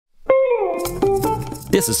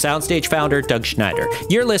This is SoundStage founder Doug Schneider.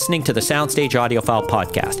 You're listening to the SoundStage Audiophile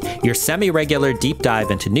Podcast, your semi-regular deep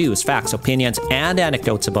dive into news, facts, opinions, and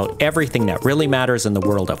anecdotes about everything that really matters in the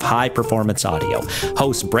world of high-performance audio.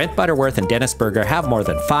 Hosts Brent Butterworth and Dennis Berger have more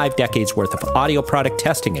than 5 decades worth of audio product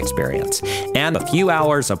testing experience, and a few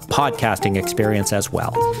hours of podcasting experience as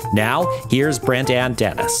well. Now, here's Brent and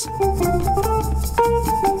Dennis.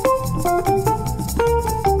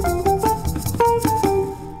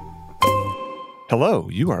 Hello,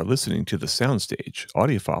 you are listening to the SoundStage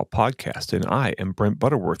Audiophile Podcast, and I am Brent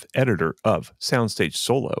Butterworth, editor of SoundStage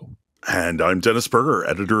Solo. And I'm Dennis Berger,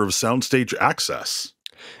 editor of SoundStage Access.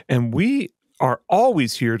 And we are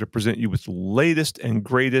always here to present you with the latest and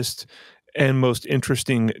greatest and most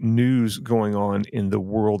interesting news going on in the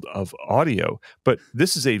world of audio. But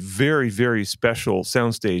this is a very, very special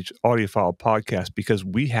SoundStage Audiophile Podcast because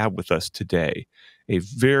we have with us today a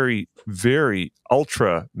very, very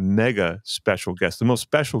ultra mega special guest, the most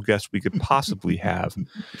special guest we could possibly have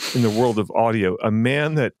in the world of audio, a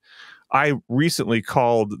man that I recently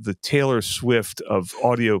called the Taylor Swift of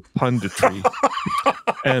audio punditry,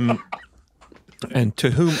 and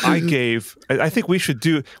to whom I gave, I think we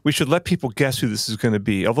should let people guess who this is going to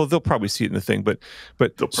be, although they'll probably see it in the thing. But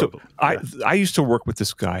I used to work with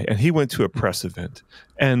this guy, and he went to a press event,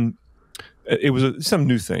 and it was some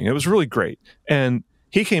new thing. It was really great. And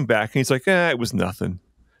he came back and he's like, it was nothing.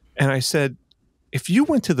 And I said, if you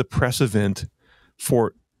went to the press event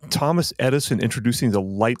for Thomas Edison introducing the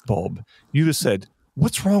light bulb, you'd have said,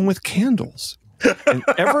 what's wrong with candles? And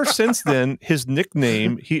ever since then, his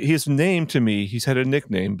nickname, his name to me, he's had a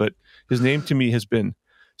nickname, but his name to me has been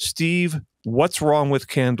Steve, what's wrong with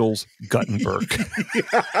candles, Guttenberg.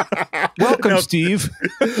 Welcome, Steve.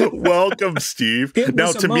 Welcome, Steve.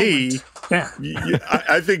 Now, to me, yeah.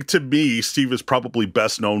 I think to me, Steve is probably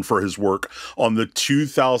best known for his work on the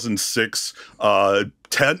 2006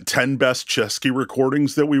 10 best Chesky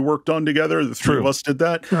recordings that we worked on together. The three of us did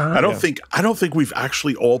that. I don't think we've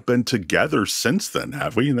actually all been together since then,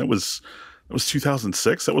 have we? And that was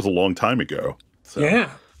 2006. That was a long time ago. So. Yeah.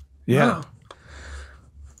 Wow.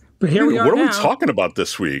 But here we are. What are we talking about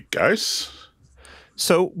this week, guys?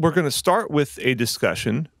 So we're going to start with a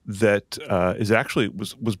discussion that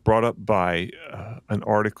was brought up by an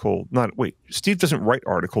article. Steve doesn't write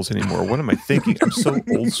articles anymore. What am I thinking? I'm so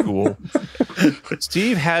old school.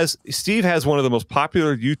 Steve has one of the most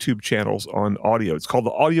popular YouTube channels on audio. It's called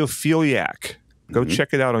the Audiophiliac. Go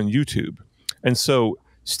check it out on YouTube. And so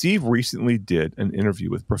Steve recently did an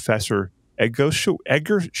interview with Professor Edgar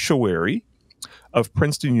Choueiri of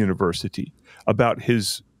Princeton University about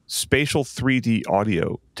his spatial 3D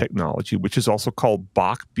audio technology, which is also called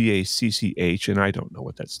BACCH, B-A-C-C-H, and I don't know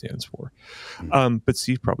what that stands for. But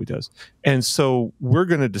Steve probably does. And so we're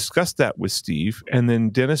going to discuss that with Steve, and then,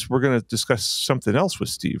 Dennis, we're going to discuss something else with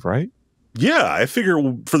Steve, right? Yeah, I figure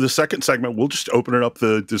for the second segment, we'll just open it up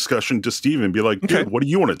the discussion to Steve and be like, dude, what do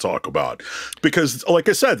you want to talk about? Because, like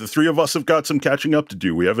I said, the three of us have got some catching up to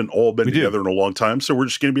do. We haven't all been together in a long time, so we're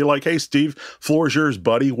just going to be like, hey, Steve, floor is yours,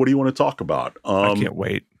 buddy. What do you want to talk about? I can't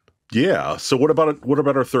wait. Yeah, so what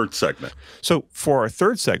about our third segment? So for our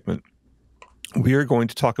third segment, we are going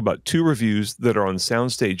to talk about 2 reviews that are on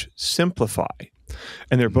SoundStage Simplifi.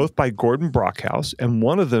 And they're both by Gordon Brockhouse, and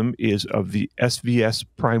one of them is of the SVS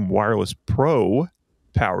Prime Wireless Pro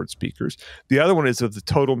powered speakers. The other one is of the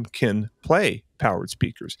Totem Play powered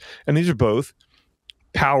speakers. And these are both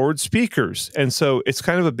powered speakers. And so it's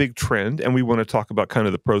kind of a big trend, and we want to talk about kind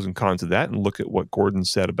of the pros and cons of that and look at what Gordon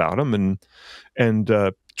said about them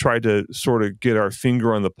and try to sort of get our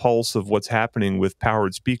finger on the pulse of what's happening with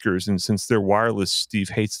powered speakers. And since they're wireless, Steve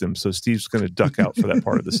hates them. So Steve's going to duck out for that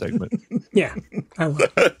part of the segment. Yeah, I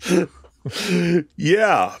will.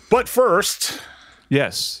 Yeah, but first,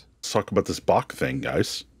 yes, let's talk about this BACCH thing,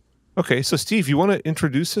 guys. Okay, so Steve, you want to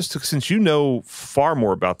introduce us since you know far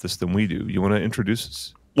more about this than we do. You want to introduce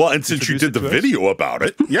us? Well, and since you did the video about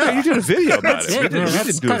it, yeah, you did a video about it.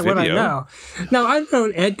 That's kind of what I know. Now, I've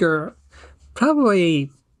known Edgar probably,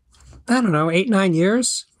 I don't know, 8-9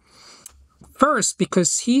 years. First,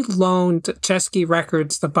 because he loaned Chesky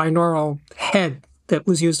Records the binaural head that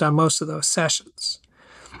was used on most of those sessions.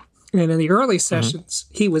 And in the early sessions,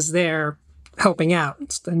 he was there helping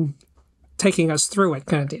out and taking us through it,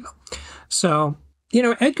 kind of deal. So,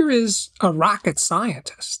 Edgar is a rocket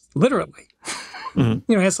scientist, literally. He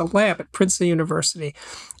has a lab at Princeton University,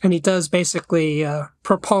 and he does basically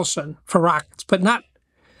propulsion for rockets, but not,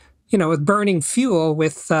 with burning fuel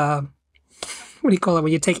with, what do you call it,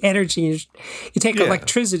 when you take energy, you take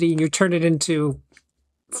electricity and you turn it into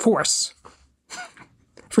force.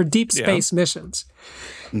 for deep space missions.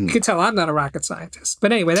 You can tell I'm not a rocket scientist.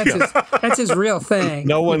 But anyway, that's his real thing.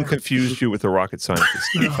 No one confused you with a rocket scientist,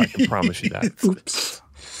 Steve. I can promise you that. Oops.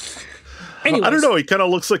 Anyways. I don't know. He kind of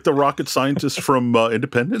looks like the rocket scientist from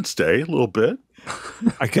Independence Day a little bit.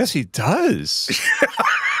 I guess he does.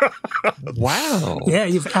 Wow. Yeah,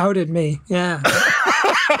 you've outed me. Yeah.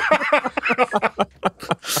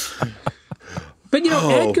 But,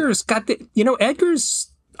 Edgar's got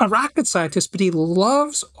Edgar's a rocket scientist, but he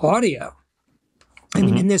loves audio. I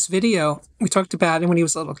mean, in this video, we talked about him when he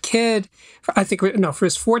was a little kid. For his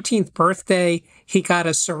 14th birthday, he got a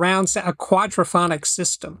a quadraphonic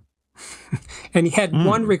system. And he had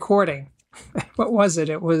one recording. What was it?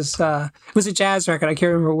 It was a jazz record. I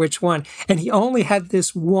can't remember which one. And he only had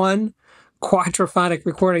this one quadraphonic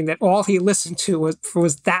recording that all he listened to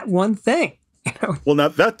was that one thing. Well, now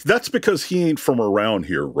that's because he ain't from around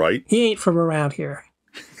here, right? He ain't from around here.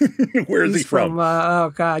 Where is he from?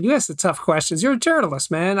 Oh, God. You ask the tough questions. You're a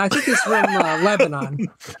journalist, man. I think he's from Lebanon.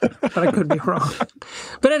 But I could be wrong.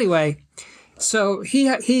 But anyway, so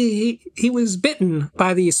he was bitten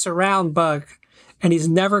by the surround bug, and he's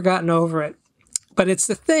never gotten over it. But it's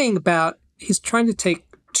the thing about he's trying to take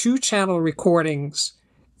 2-channel recordings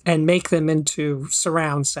and make them into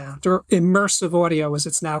surround sound, or immersive audio, as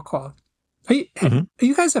it's now called. Are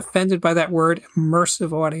you guys offended by that word,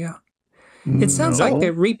 immersive audio? It sounds like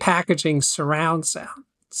they're repackaging surround sound.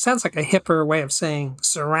 It sounds like a hipper way of saying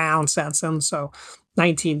surround sound. Sounds so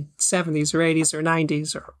 1970s or 80s or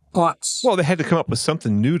 90s or aughts. Well, they had to come up with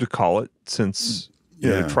something new to call it since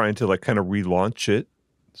they're trying to kind of relaunch it.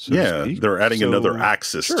 So they're adding another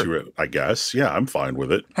axis to it, I guess. Yeah, I'm fine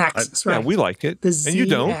with it. Axis, right. Yeah, we like it. The and you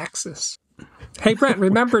don't. Z-axis. Hey, Brent,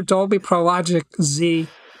 remember Dolby Pro Logic Z?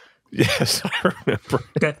 Yes, I remember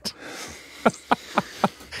it. Good.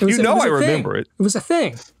 I remember it. It was a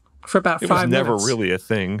thing for about 5 minutes. It was never really a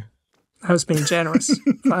thing. I was being generous.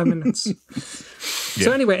 5 minutes. Yeah.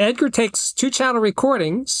 So anyway, Edgar takes 2-channel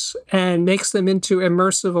recordings and makes them into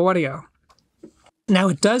immersive audio. Now,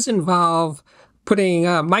 it does involve putting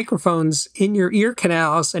microphones in your ear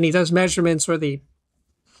canals, and he does measurements, or the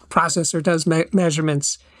processor does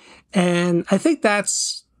measurements. And I think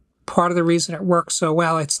that's part of the reason it works so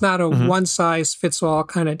well. It's not a one-size-fits-all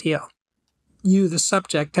kind of deal. You, the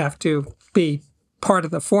subject, have to be part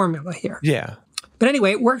of the formula here. Yeah. But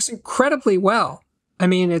anyway, it works incredibly well. I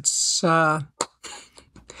mean, it's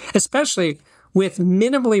especially with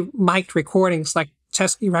minimally mic'd recordings like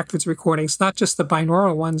Chesky Records recordings, not just the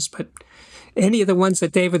binaural ones, but any of the ones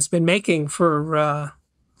that David's been making for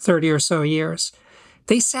 30 or so years.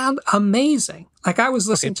 They sound amazing. Like I was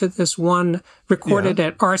listening to this one recorded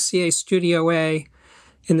at RCA Studio A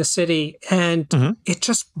in the city, and it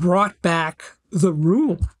just brought back the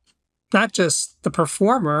room, not just the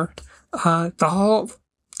performer, the whole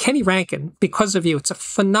Kenny Rankin, Because of You. It's a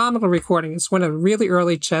phenomenal recording. It's one of the really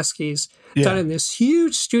early Cheskys done in this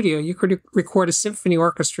huge studio. You could record a symphony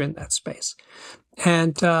orchestra in that space.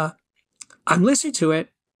 And I'm listening to it,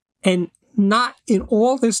 and not in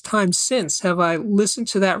all this time since have I listened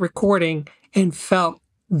to that recording and felt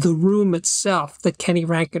the room itself that Kenny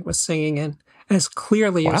Rankin was singing in as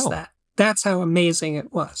clearly as that. That's how amazing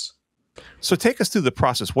it was. So take us through the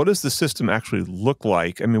process. What does the system actually look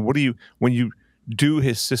like? I mean, when you do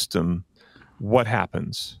his system, what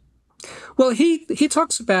happens? Well, he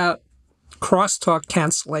talks about crosstalk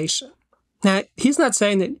cancellation. Now, he's not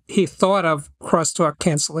saying that he thought of crosstalk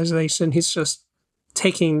cancellation. He's just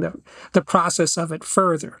taking the process of it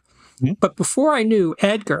further. But before I knew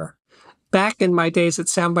Edgar, back in my days at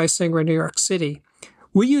Sound by Singer in New York City,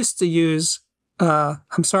 we used to use,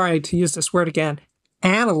 I'm sorry to use this word again,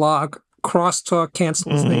 analog crosstalk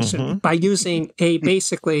cancellation by using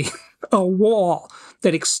basically a wall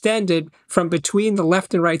that extended from between the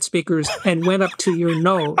left and right speakers and went up to your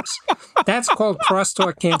nose. That's called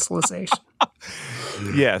crosstalk cancellation.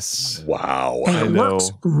 Yes. Wow. And it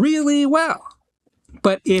works really well.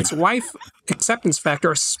 But its wife acceptance factor,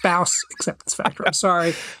 or spouse acceptance factor, I'm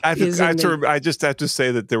sorry. I just have to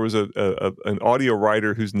say that there was an audio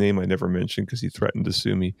writer whose name I never mentioned because he threatened to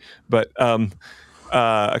sue me, but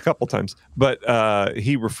a couple times. But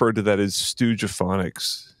he referred to that as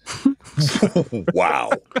stoogeophonics. Wow.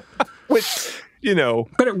 Which,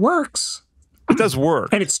 But it works. It does work.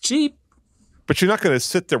 And it's cheap. But you're not going to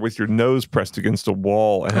sit there with your nose pressed against a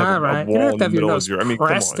wall and have a wall in the middle of your...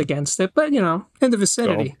 pressed against it, but, in the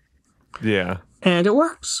vicinity. Yeah. And it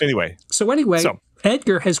works. Anyway. So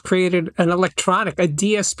Edgar has created a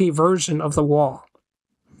DSP version of the wall.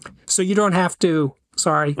 So you don't have to,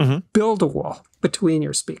 build a wall between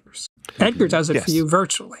your speakers. Edgar does it for you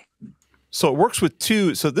virtually. So it works with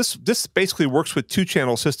two. So this basically works with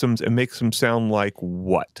 2-channel systems and makes them sound like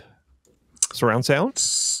what? Surround sound?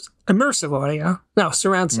 Immersive audio. No,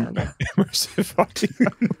 surround sound. Yeah. Immersive audio.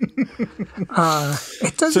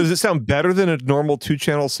 It doesn't. So does it sound better than a normal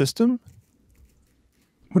 2-channel system?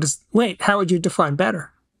 Wait, how would you define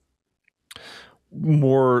better?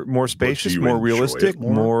 More spacious, more realistic,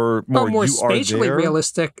 more more spatially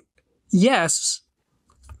realistic. Yes.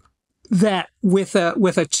 That with a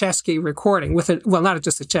Chesky recording, not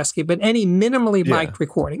just a Chesky, but any minimally mic'd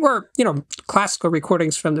recording, or classical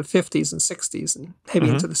recordings from the 50s and 60s and maybe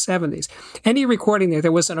into the 70s, any recording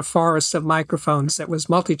there wasn't a forest of microphones that was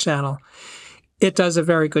multi-channel, it does a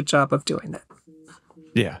very good job of doing that.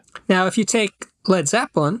 Yeah. Now, if you take Led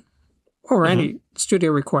Zeppelin or any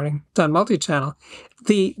studio recording done multi-channel,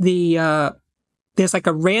 there's like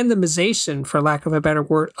a randomization, for lack of a better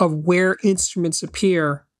word, of where instruments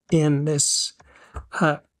appear in this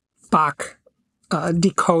Bach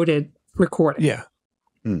decoded recording. Yeah.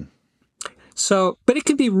 So, but it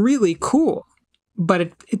can be really cool,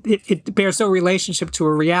 but it bears no relationship to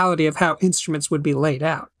a reality of how instruments would be laid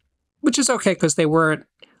out, which is okay because they weren't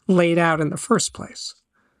laid out in the first place.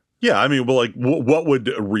 Yeah, I mean, well, like, what would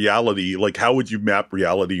reality, like, how would you map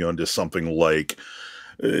reality onto something like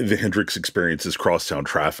the Hendrix Experience's Crosstown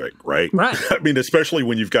Traffic, right? Right. I mean, especially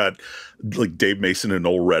when you've got like Dave Mason and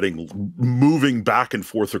Noel Redding moving back and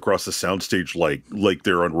forth across the soundstage like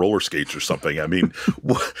they're on roller skates or something. I mean,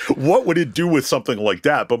 what would it do with something like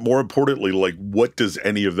that? But more importantly, like, what does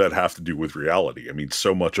any of that have to do with reality? I mean,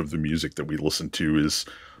 so much of the music that we listen to is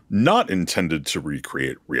not intended to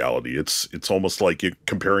recreate reality. It's almost like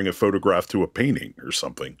comparing a photograph to a painting or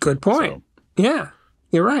something. Good point. So. Yeah,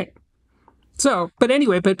 you're right. So, but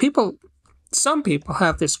anyway, some people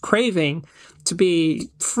have this craving to be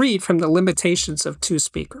freed from the limitations of 2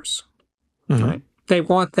 speakers. Right? They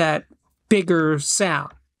want that bigger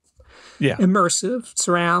sound. Yeah. Immersive,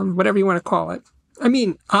 surround, whatever you want to call it. I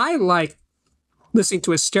mean, I like listening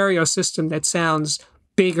to a stereo system that sounds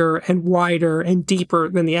bigger and wider and deeper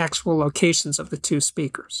than the actual locations of the 2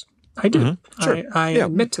 speakers. I do. Sure. I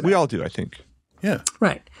admit to that. We all do, I think. Yeah.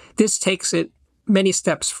 Right. This takes it many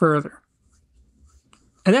steps further.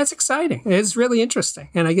 And that's exciting. It's really interesting.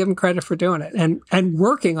 And I give him credit for doing it and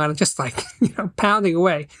working on it, just like, pounding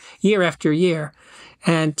away year after year.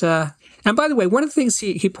 And by the way, one of the things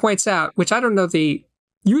he points out, which I don't know the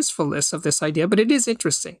usefulness of this idea, but it is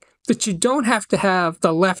interesting, that you don't have to have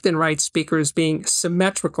the left and right speakers being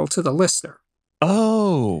symmetrical to the listener.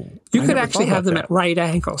 Oh. You could actually have them at right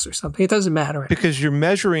angles or something. It doesn't matter. Because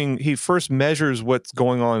he first measures what's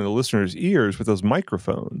going on in the listener's ears with those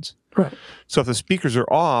microphones. Right. So if the speakers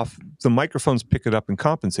are off, the microphones pick it up and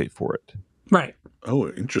compensate for it. Right. Oh,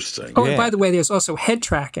 interesting. Oh, and by the way, there's also head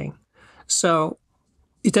tracking. So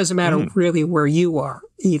it doesn't matter really where you are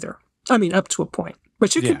either. I mean, up to a point.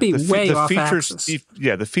 But you could be way off axis.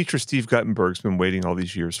 The feature Steve Guttenberg's been waiting all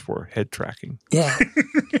these years for, head tracking. Yeah.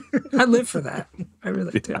 I live for that. I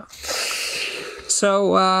really do.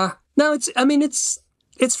 So, no,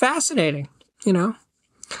 it's fascinating,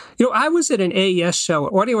 I was at an AES show,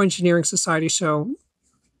 Audio Engineering Society show,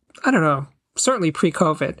 I don't know, certainly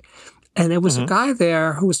pre-COVID. And there was a guy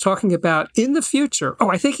there who was talking about in the future,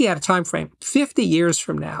 I think he had a time frame, 50 years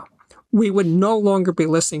from now, we would no longer be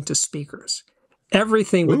listening to speakers.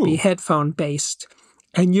 Everything would be headphone based,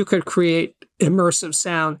 and you could create immersive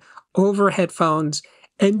sound over headphones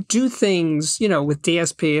and do things, with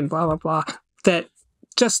DSP and blah, blah, blah, that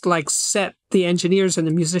just like set the engineers and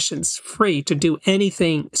the musicians free to do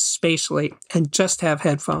anything spatially and just have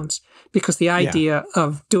headphones, because the idea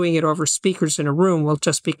of doing it over speakers in a room will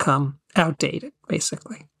just become outdated,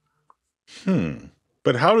 basically.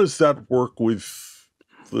 But how does that work with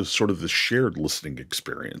the sort of the shared listening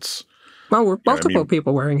experience? Well, we're multiple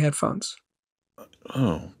people wearing headphones.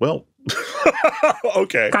 Oh, well,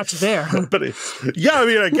 okay. Got you there. But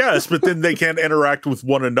I guess, but then they can't interact with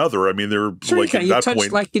one another. I mean, they're sure like at you that touch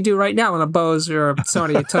point. Like you do right now on a Bose or a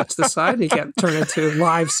Sony. You touch the side, and you get turned into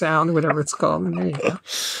live sound, whatever it's called. And there you go.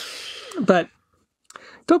 But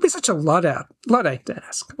don't be such a Luddite,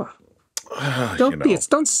 Dennis. Come on.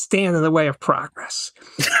 Don't stand in the way of progress.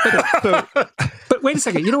 But wait a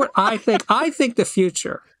second. You know what I think? I think the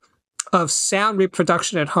future of sound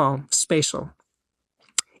reproduction at home, spatial,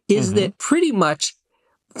 is that pretty much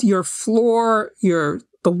your floor, the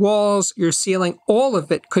walls, your ceiling, all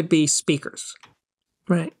of it could be speakers,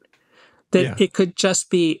 right? That it could just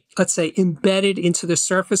be, let's say, embedded into the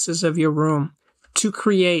surfaces of your room to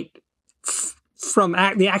create from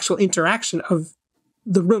the actual interaction of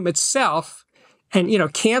the room itself,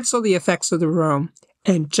 and cancel the effects of the room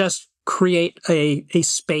and just create a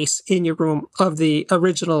space in your room of the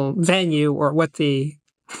original venue or what the,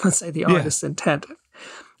 let's say, the artist intended.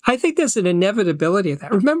 I think there's an inevitability of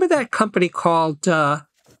that. Remember that company called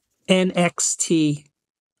NXT?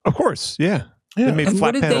 Of course, yeah. They made and flat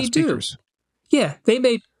what did panel they speakers. do? Yeah, they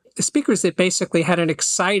made speakers that basically had an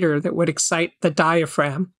exciter that would excite the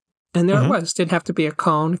diaphragm. And there it was. Didn't have to be a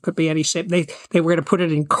cone. It could be any shape. They were going to put it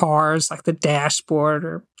in cars, like the dashboard,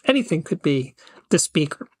 or anything could be the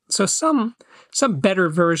speaker. So some better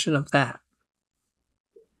version of that.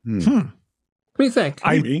 What do you think?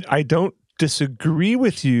 I don't disagree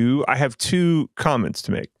with you. I have two comments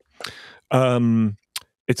to make.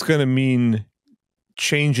 It's going to mean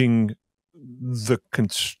changing the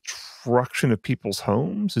construction of people's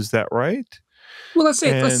homes. Is that right? Well, let's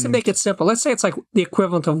make it simple. Let's say it's like the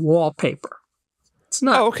equivalent of wallpaper. It's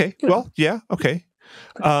not. Oh, okay. Well, yeah, okay.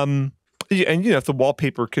 And if the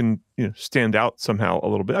wallpaper can stand out somehow a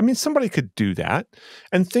little bit, I mean, somebody could do that,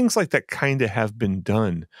 and things like that kind of have been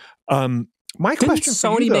done. My Didn't question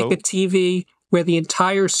Sony for you, though, make a TV where the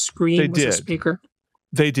entire screen was a speaker?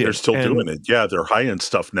 They did. They're still doing it. Yeah, they're high-end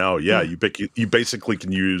stuff now. Yeah, you basically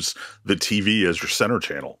can use the TV as your center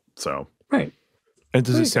channel. So right. And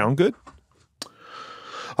does it sound good?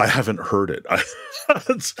 I haven't heard it.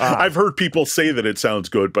 I've heard people say that it sounds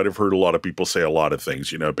good, but I've heard a lot of people say a lot of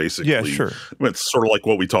things, basically. Yeah, sure. It's sort of like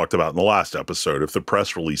what we talked about in the last episode. If the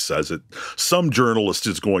press release says it, some journalist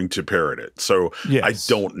is going to parrot it. So I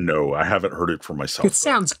don't know. I haven't heard it for myself. It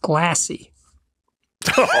sounds glassy.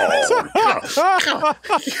 Oh,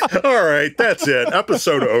 all right, that's it.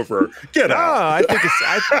 Episode over. Get out.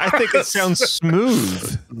 I think it sounds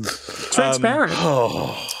smooth, transparent.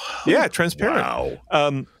 Yeah, transparent.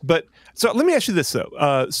 Wow. But so let me ask you this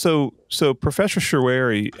though. So Professor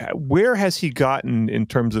Choueiri, where has he gotten in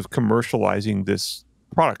terms of commercializing this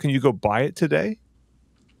product? Can you go buy it today?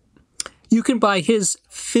 You can buy his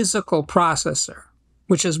physical processor,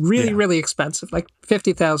 which is really, really expensive, like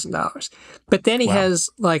 $50,000. But then he has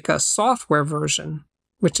like a software version,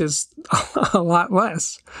 which is a lot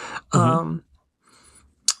less.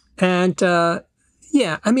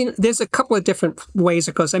 Yeah, I mean, there's a couple of different ways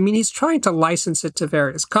it goes. I mean, he's trying to license it to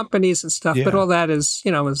various companies and stuff, but all that is,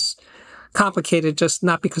 is complicated, just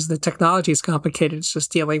not because the technology is complicated. It's just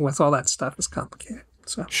dealing with all that stuff is complicated.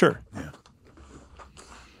 So sure. Yeah.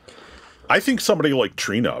 I think somebody like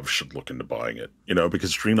Trinov should look into buying it,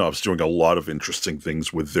 because Trinov's doing a lot of interesting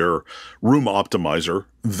things with their room optimizer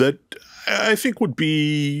that I think would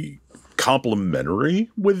be complementary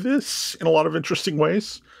with this in a lot of interesting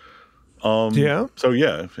ways. So yeah.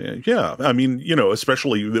 I mean,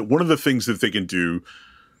 especially one of the things that they can do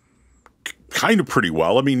kind of pretty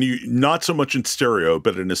well. I mean, not so much in stereo,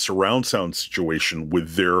 but in a surround sound situation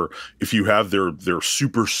with if you have their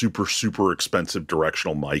super, super, super expensive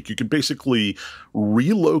directional mic, you can basically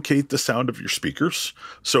relocate the sound of your speakers.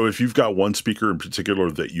 So if you've got one speaker in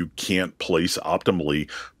particular that you can't place optimally,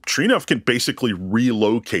 Trinov can basically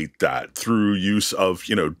relocate that through use of,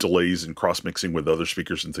 delays and cross-mixing with other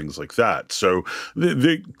speakers and things like that. So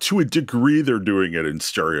to a degree, they're doing it in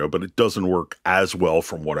stereo, but it doesn't work as well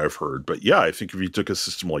from what I've heard. But yeah, I think if you took a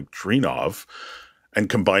system like Trinov and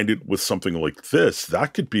combined it with something like this,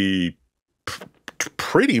 that could be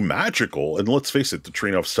pretty magical. And let's face it, the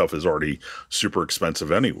Trinov stuff is already super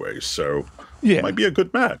expensive anyway. So it might be a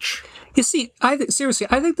good match. You see, I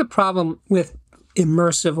think the problem with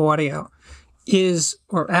immersive audio is,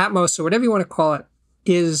 or Atmos, or whatever you want to call it,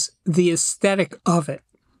 is the aesthetic of it.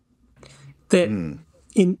 That in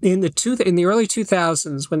the early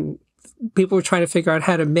 2000s, when people were trying to figure out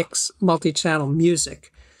how to mix multi-channel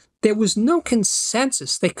music, there was no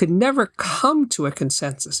consensus. They could never come to a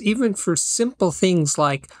consensus, even for simple things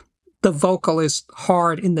like the vocal is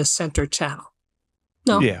hard in the center channel.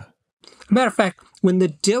 No. Yeah. Matter of fact, when the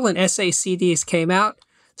Dylan SACDs came out,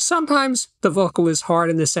 sometimes the vocal was hard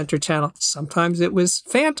in the center channel. Sometimes it was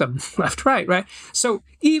phantom, left, right? So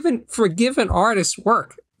even for given artists'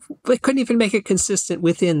 work, they couldn't even make it consistent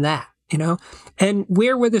within that, And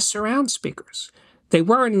where were the surround speakers? They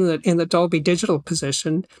weren't in the Dolby Digital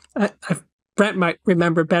position. Brent might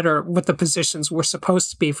remember better what the positions were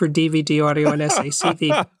supposed to be for DVD audio and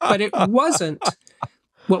SACD, but it wasn't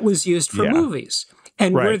what was used for movies.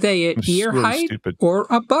 And were they at ear height or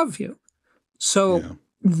above you? So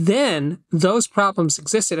then those problems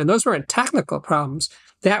existed, and those weren't technical problems.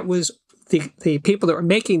 That was the people that were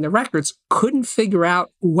making the records couldn't figure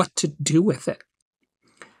out what to do with it.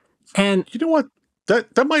 And you know what? This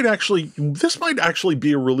might actually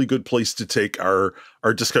be a really good place to take our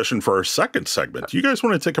discussion for our second segment. Do you guys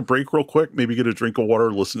want to take a break real quick? Maybe get a drink of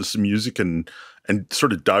water, listen to some music, and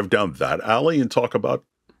sort of dive down that alley and talk about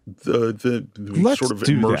the sort of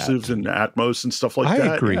immersive and Atmos and stuff like that.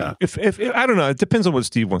 I agree. Yeah. If I don't know, it depends on what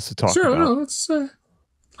Steve wants to talk about. No, let's.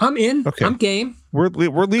 I'm in. Okay. I'm game. We're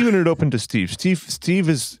leaving it open to Steve. Steve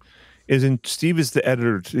is the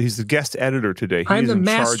editor. He's the guest editor today. I'm the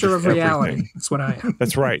master of reality. That's what I am.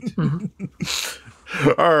 That's right.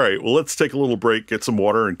 All right. Well, let's take a little break, get some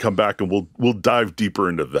water, and come back, and we'll dive deeper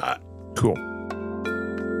into that. Cool.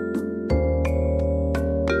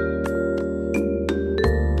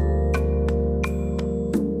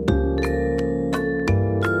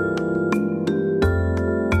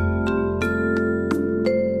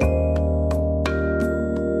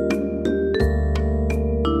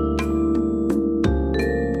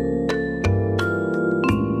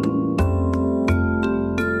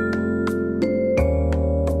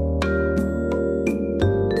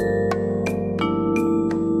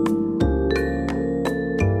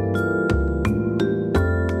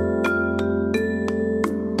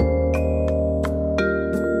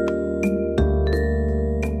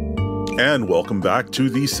 And welcome back to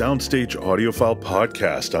the SoundStage Audiophile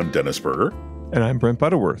Podcast. I'm Dennis Berger. And I'm Brent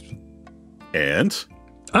Butterworth. And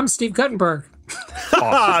I'm Steve Guttenberg.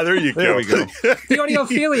 Awesome. There you go. There we go. The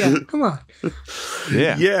Audiophiliac. Come on.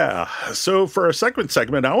 Yeah. So for our second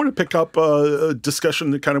segment, I want to pick up a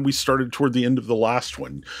discussion that kind of we started toward the end of the last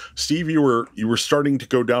one. Steve, you were starting to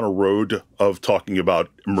go down a road of talking about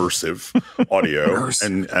immersive audio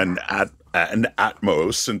and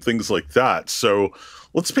Atmos and things like that. So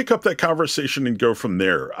let's pick up that conversation and go from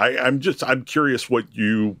there. I'm curious what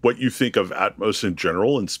you think of Atmos in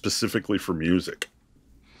general and specifically for music.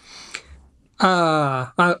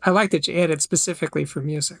 I like that you added specifically for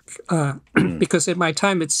music because in my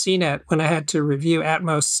time at CNET, when I had to review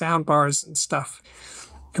Atmos soundbars and stuff,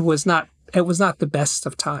 it was not the best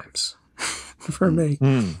of times for me.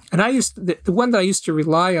 And the one that I used to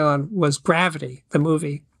rely on was Gravity, the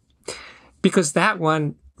movie, because that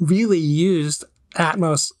one really used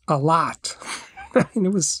Atmos a lot. I mean,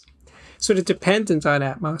 it was sort of dependent on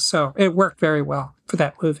Atmos, so it worked very well for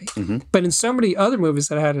that movie. But in so many other movies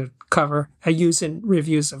that I had to cover, I use in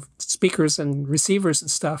reviews of speakers and receivers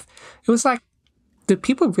and stuff, it was like, did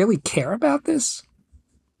people really care about this?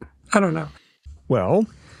 I don't know. Well,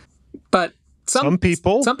 but some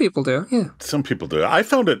people do, yeah. Some people do. I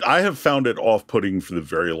have found it off-putting for the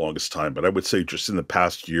very longest time, but I would say just in the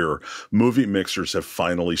past year, movie mixers have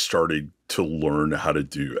finally started to learn how to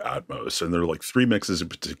do Atmos. And there are like 3 mixes in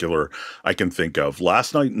particular I can think of.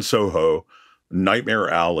 Last Night in Soho, Nightmare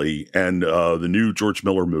Alley, and the new George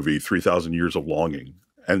Miller movie, 3,000 Years of Longing.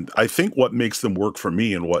 And I think what makes them work for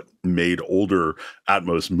me and what made older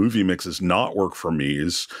Atmos movie mixes not work for me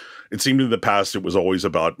is it seemed in the past it was always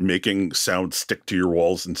about making sound stick to your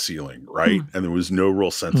walls and ceiling, right? And there was no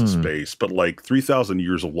real sense of space. But like 3,000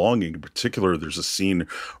 Years of Longing in particular, there's a scene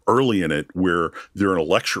early in it where they're in a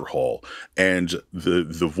lecture hall and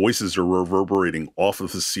the voices are reverberating off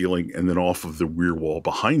of the ceiling and then off of the rear wall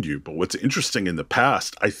behind you. But what's interesting in the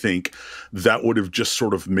past, I think that would have just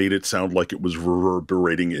sort of made it sound like it was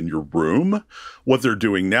reverberating in your room. What they're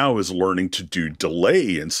doing now is learning to do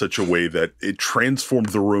delay in such a way that it transformed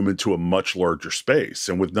the room into a much larger space.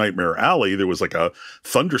 And with Nightmare Alley, there was like a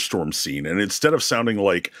thunderstorm scene. And instead of sounding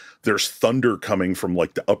like there's thunder coming from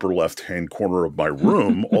like the upper left-hand corner of my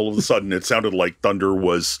room, all of a sudden it sounded like thunder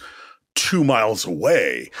was 2 miles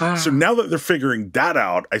away. So now that they're figuring that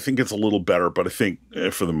out, I think it's a little better. But I think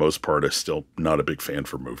for the most part, I'm still not a big fan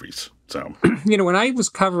for movies. So, when I was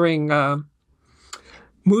covering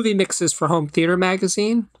movie mixes for Home Theater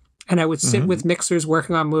Magazine, and I would sit with mixers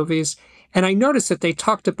working on movies, and I noticed that they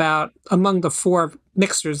talked about, among the 4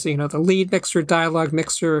 mixers, the lead mixer, dialogue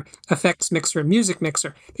mixer, effects mixer, and music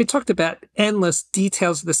mixer, they talked about endless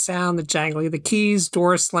details of the sound, the jangling of the keys,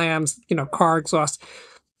 door slams, car exhaust.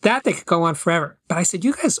 That they could go on forever. But I said,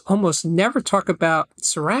 you guys almost never talk about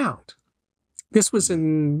surround. This was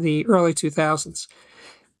in the early 2000s.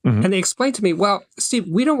 And they explained to me, well, Steve,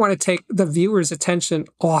 we don't want to take the viewer's attention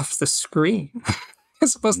off the screen. They're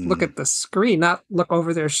supposed to look at the screen, not look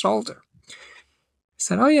over their shoulder. I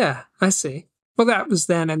said, oh, yeah, I see. Well, that was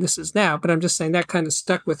then and this is now. But I'm just saying that kind of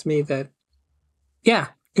stuck with me that, yeah,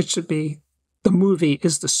 it should be the movie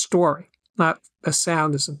is the story, not the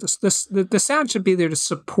sound isn't. The sound should be there to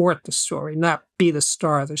support the story, not be the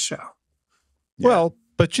star of the show. Yeah. Well,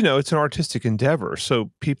 but it's an artistic endeavor,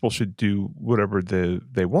 so people should do whatever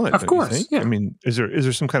they want. Of course, yeah. I mean, is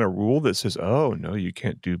there some kind of rule that says, "Oh no, you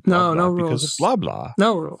can't do blah, no blah rules because of blah blah"?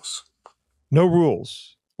 No rules. No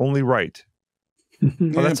rules. Only right.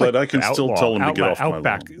 That's but I can still tell them to get off my lawn.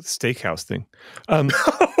 Outback Steakhouse thing.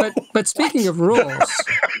 But speaking of rules,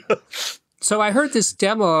 so I heard this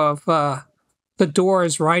demo of the the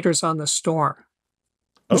Doors' Riders on the Storm,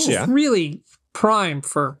 which is really prime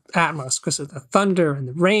for Atmos because of the thunder and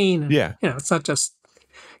the rain. And, it's not just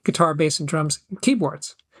guitar, bass, and drums and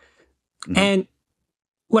keyboards. Mm-hmm. And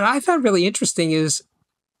what I found really interesting is,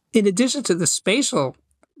 in addition to the Spatial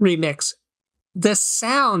remix, the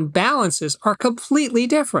sound balances are completely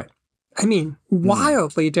different. I mean,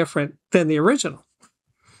 wildly different than the original.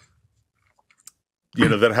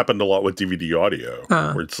 That happened a lot with DVD audio,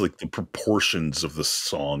 where it's like the proportions of the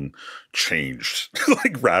song changed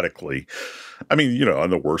like radically. I mean, on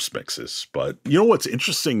the worst mixes. But what's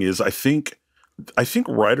interesting is I think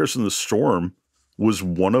Riders in the Storm was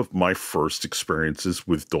one of my first experiences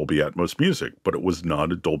with Dolby Atmos music, but it was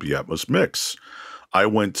not a Dolby Atmos mix. I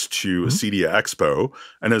went to a CEDIA Expo,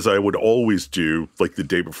 and as I would always do, like the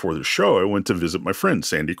day before the show, I went to visit my friend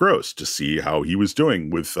Sandy Gross to see how he was doing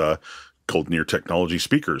with Golden Ear Technology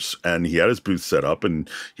speakers. And he had his booth set up, and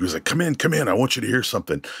he was like, come in, I want you to hear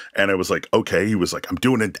something. And I was like, okay. He was like, I'm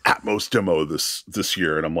doing an Atmos demo this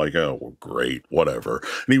year. And I'm like, oh, well, great, whatever.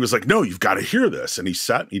 And he was like, no, you've got to hear this. And he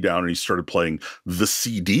sat me down and he started playing the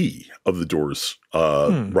CD of the Doors,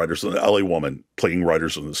 Riders on the LA Woman playing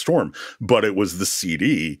Riders on the Storm. But it was the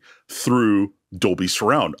CD through Dolby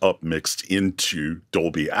Surround upmixed into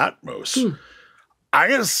Dolby Atmos. I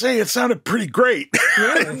gotta say, it sounded pretty great.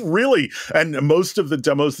 Really? Really. And most of the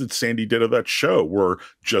demos that Sandy did of that show were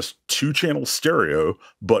just 2-channel stereo,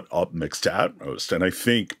 but upmixed to Atmos. And I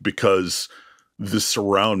think because the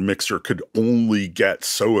surround mixer could only get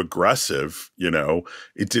so aggressive,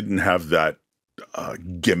 it didn't have that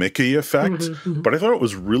gimmicky effect. But I thought it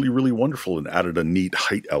was really, really wonderful and added a neat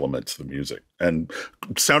height element to the music. And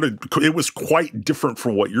it was quite different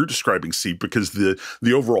from what you're describing, Steve, because the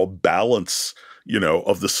overall balance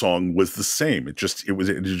of the song was the same. It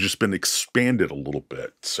had just been expanded a little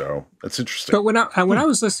bit. So that's interesting. But when I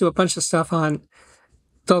was listening to a bunch of stuff on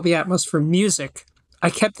Dolby Atmos for music, I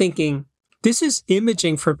kept thinking, this is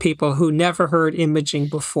imaging for people who never heard imaging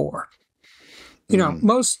before.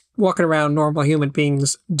 Most walking around normal human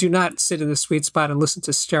beings do not sit in the sweet spot and listen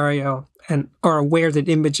to stereo and are aware that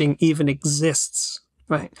imaging even exists,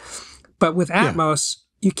 right? But with Atmos,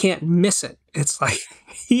 you can't miss it. It's like,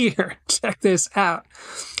 here, check this out.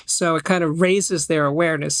 So it kind of raises their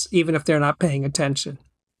awareness, even if they're not paying attention.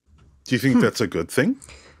 Do you think that's a good thing?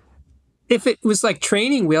 If it was like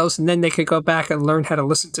training wheels and then they could go back and learn how to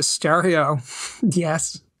listen to stereo,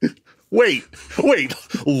 yes. Wait,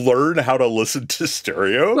 learn how to listen to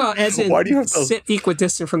stereo? Well, as in sit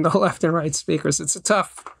equidistant from the left and right speakers. It's a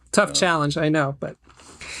tough challenge, I know. But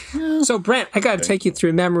so, Brent, I got to take you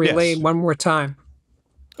through memory lane one more time.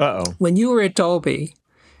 Uh-oh. When you were at Dolby,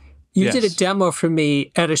 you did a demo for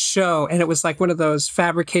me at a show, and it was like one of those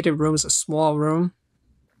fabricated rooms, a small room.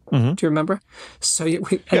 Do you remember? So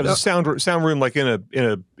there's a sound room like in a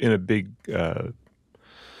big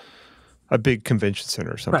convention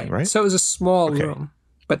center or something, right? So it was a small room,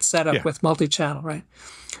 but set up with multi-channel, right?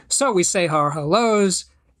 So we say our hellos,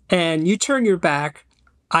 and you turn your back.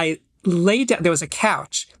 I laid down. There was a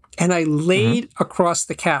couch. And I laid across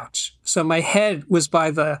the couch. So my head was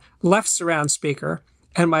by the left surround speaker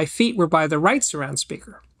and my feet were by the right surround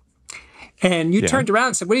speaker. And you turned around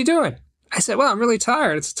and said, what are you doing? I said, well, I'm really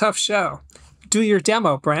tired. It's a tough show. Do your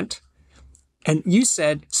demo, Brent. And you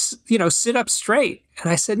said, sit up straight.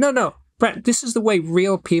 And I said, no, Brent, this is the way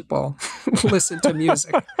real people listen to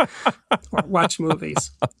music or watch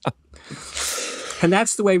movies. And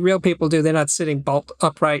that's the way real people do. They're not sitting bolt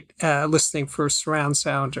upright, listening for surround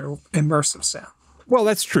sound or immersive sound. Well,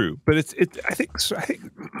 that's true, but I think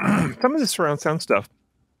some of the surround sound stuff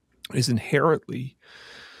is inherently,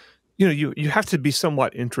 you have to be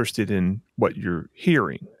somewhat interested in what you're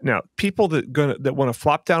hearing. Now, people that want to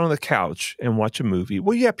flop down on the couch and watch a movie,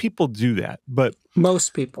 well, yeah, people do that, but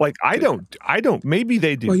most people, like I don't. Maybe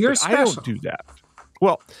they do. Well, you're special. I don't do that.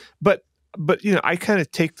 Well, but I kind of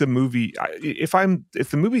take the movie. If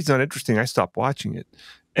the movie's not interesting, I stop watching it.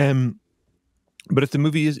 But if the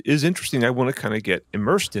movie is interesting, I want to kind of get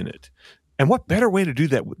immersed in it. And what better way to do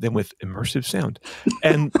that than with immersive sound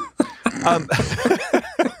and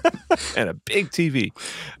and a big TV?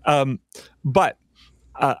 But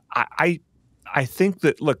I think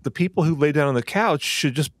that look, the people who lay down on the couch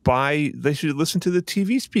should they should listen to the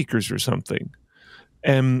TV speakers or something,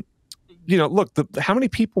 and. Look, how many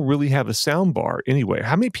people really have a sound bar anyway?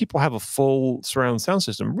 How many people have a full surround sound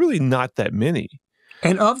system? Really not that many.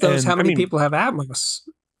 And of those, how many people have Atmos?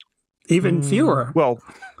 Even fewer. Well,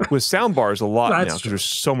 with sound bars, a lot now, because there's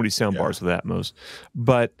so many sound bars with Atmos.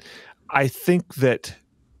 But I think that,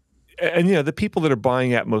 and the people that are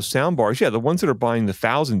buying Atmos sound bars, the ones that are buying the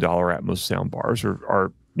 $1,000 Atmos sound bars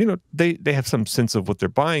are they have some sense of what they're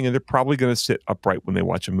buying, and they're probably going to sit upright when they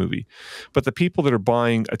watch a movie. But the people that are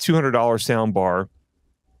buying a $200 soundbar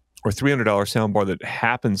or $300 soundbar that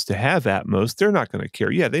happens to have Atmos, they're not going to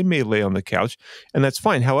care. Yeah, they may lay on the couch, and that's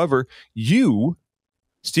fine. However, you,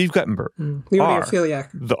 Steve Guttenberg, the audiophiliac.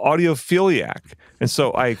 The audiophiliac. And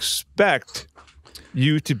so I expect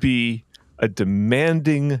you to be a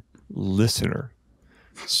demanding listener.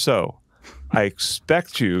 So I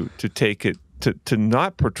expect you to take it, to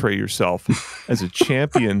not portray yourself as a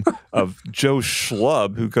champion of Joe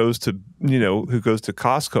Schlub who goes to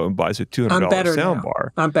Costco and buys a $200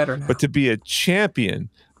 soundbar. I'm better now. But to be a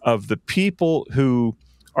champion of the people who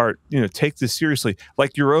are, take this seriously,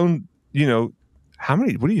 like your own, how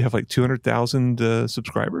many, what do you have, like 200,000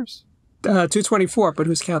 subscribers? 224, but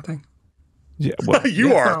who's counting? Yeah, well,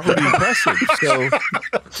 you are. Pretty impressive. So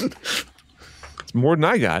it's more than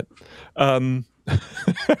I got. I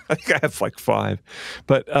think I have like 5.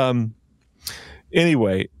 But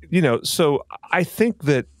anyway, so I think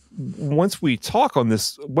that once we talk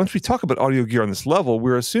about audio gear on this level,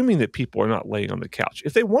 we're assuming that people are not laying on the couch.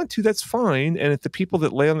 If they want to, that's fine. And if the people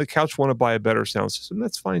that lay on the couch want to buy a better sound system,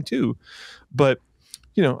 that's fine too. But,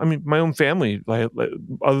 my own family,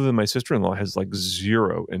 other than my sister-in-law, has like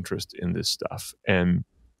zero interest in this stuff. And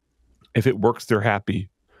if it works, they're happy.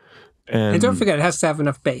 And don't forget, it has to have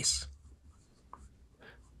enough bass.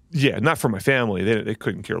 Yeah, not for my family. They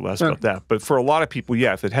couldn't care less about that. But for a lot of people,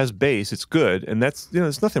 yeah, if it has bass, it's good, and that's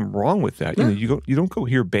there's nothing wrong with that. Yeah. You don't go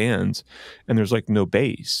hear bands and there's like no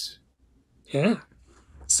bass. Yeah,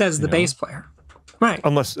 says the bass player, right?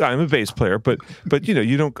 Unless I'm a bass player, but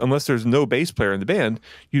you don't, unless there's no bass player in the band,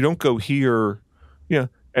 you don't go hear, And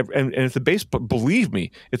if the bass, believe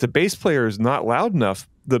me, if the bass player is not loud enough,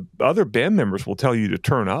 the other band members will tell you to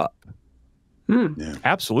turn up. Yeah.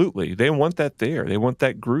 Absolutely. They want that there. They want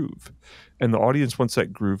that groove. And the audience wants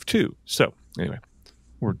that groove too. So anyway,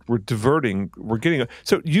 we're diverting. We're getting...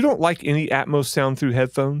 So you don't like any Atmos sound through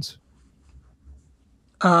headphones?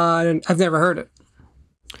 I've never heard it.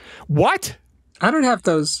 What? I don't have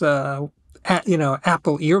those, Apple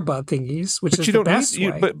earbud thingies, which is the best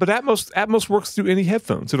way. But Atmos works through any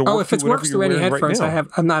headphones. It'll work if it works through any headphones, right,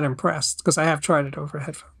 I'm not impressed because I have tried it over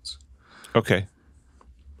headphones. Okay.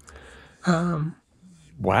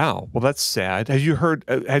 Wow. Well, that's sad. Have you heard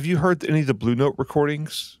any of the Blue Note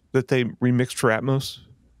recordings that they remixed for Atmos?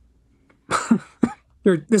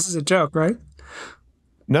 This is a joke, right?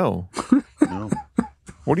 No. No.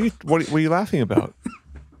 What are you laughing about?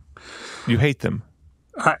 You hate them.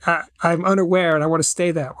 I'm unaware, and I want to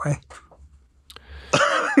stay that way.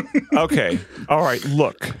 Okay. All right.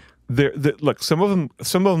 Look. Look. Some of them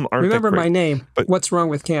aren't. Remember that great, my name. But what's wrong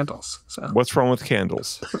with candles? So. What's wrong with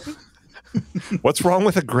candles? What's wrong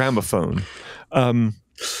with a gramophone?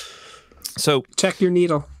 So check your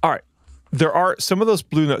needle. All right. There are some of those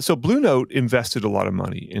Blue Note. So Blue Note invested a lot of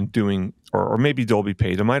money in doing, or maybe Dolby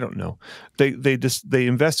paid them. I don't know. They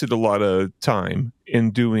invested a lot of time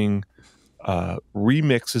in doing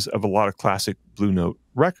remixes of a lot of classic Blue Note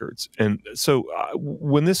records. And so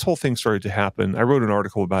when this whole thing started to happen, I wrote an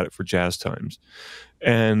article about it for Jazz Times,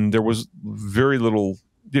 and there was very little.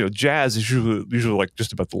 Jazz is usually like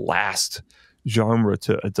just about the last genre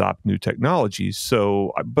to adopt new technologies.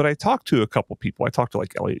 So, but I talked to a couple people. I talked to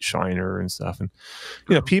like Elliot Shiner and stuff, and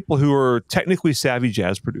people who are technically savvy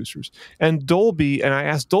jazz producers. And Dolby, and I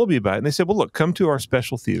asked Dolby about it, and they said, "Well, look, come to our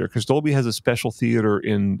special theater, because Dolby has a special theater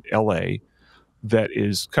in L.A. that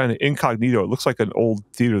is kind of incognito. It looks like an old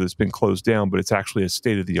theater that's been closed down, but it's actually a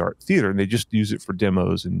state-of-the-art theater, and they just use it for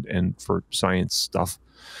demos and for science stuff."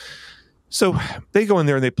 So they go in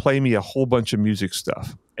there and they play me a whole bunch of music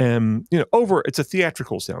stuff. And, it's a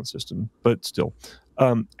theatrical sound system, but still.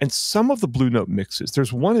 And some of the Blue Note mixes,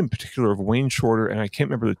 there's one in particular of Wayne Shorter, and I can't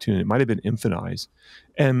remember the tune. It might have been Infinize.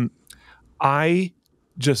 And I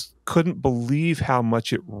just couldn't believe how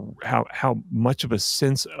much of a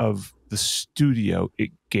sense of the studio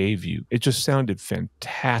it gave you. It just sounded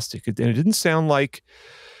fantastic. And it didn't sound like,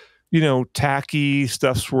 tacky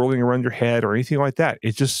stuff swirling around your head or anything like that.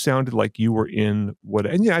 It just sounded like you were in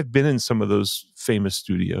I've been in some of those famous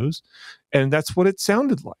studios, and that's what it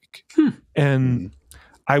sounded like. And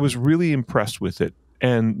I was really impressed with it.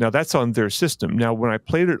 And now that's on their system. Now, when I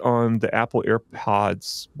played it on the Apple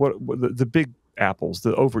AirPods, the big Apples,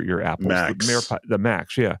 the over-ear Apples, the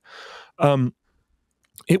Max, yeah.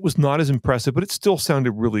 It was not as impressive, but it still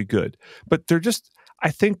sounded really good. But I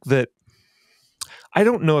think that I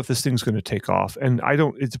don't know if this thing's going to take off, and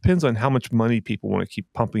it depends on how much money people want to keep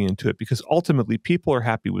pumping into it, because ultimately people are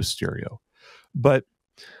happy with stereo. But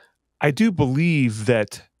I do believe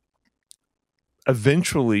that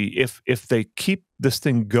eventually, if they keep this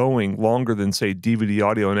thing going longer than, say, DVD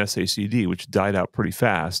audio and SACD, which died out pretty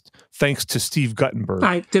fast, thanks to Steve Guttenberg.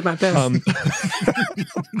 I did my best.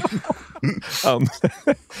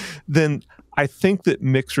 Then I think that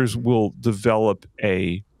mixers will develop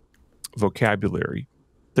a vocabulary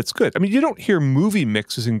that's good. I mean, you don't hear movie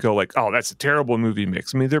mixes and go like, oh, that's a terrible movie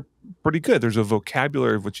mix. I mean, they're pretty good. There's a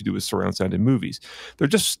vocabulary of what you do with surround sound in movies. There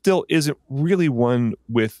just still isn't really one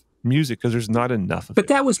with music because there's not enough of it. But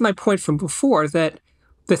that was my point from before, that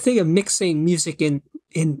the thing of mixing music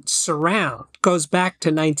in surround goes back to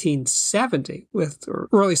 1970 or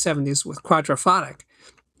early 70s with quadraphonic.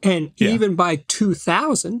 And even by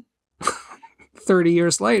 2000, 30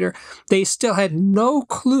 years later, they still had no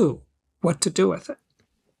clue what to do with it.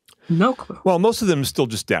 No clue. Well, most of them still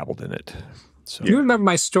just dabbled in it. So. You remember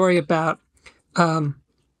my story about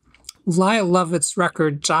Lyle Lovett's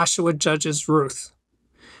record, Joshua Judge's Ruth.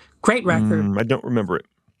 Great record. I don't remember it.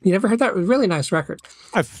 You never heard that? It was a really nice record.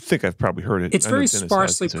 I think I've probably heard it. It's very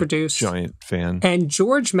sparsely produced. Giant fan. And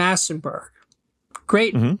George Massenberg,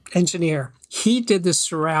 great engineer, he did this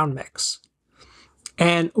surround mix.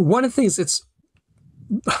 And one of the things that's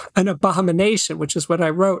an abomination, which is what I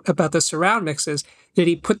wrote about the surround mix, is that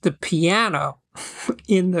he put the piano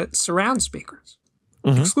in the surround speakers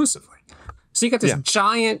exclusively. So you got this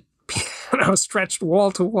giant piano stretched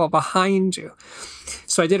wall to wall behind you.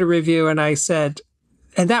 So I did a review and I said,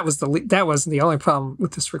 and that wasn't the only problem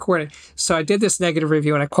with this recording. So I did this negative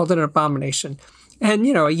review and I called it an abomination. And,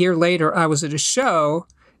 a year later I was at a show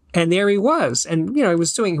and there he was. And, he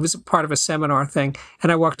was a part of a seminar thing.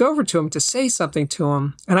 And I walked over to him to say something to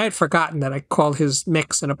him. And I had forgotten that I called his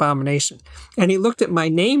mix an abomination. And he looked at my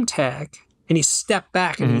name tag and he stepped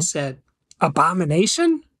back and he said,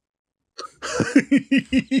 "Abomination?"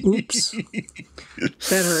 Oops.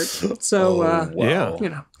 That hurt. So,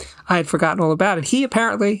 I had forgotten all about it. He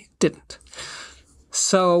apparently didn't.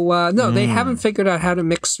 So, no, they haven't figured out how to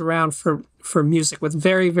mix around for music, with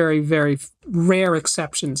very, very, very rare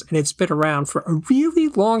exceptions. And it's been around for a really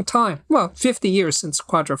long time. Well, 50 years since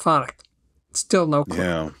quadraphonic. Still no clue.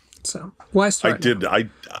 Yeah. So, why start?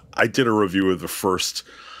 I did a review of the first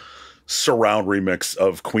surround remix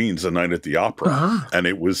of Queen's A Night at the Opera, and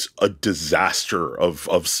it was a disaster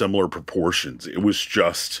of similar proportions. It was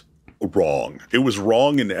just wrong. It was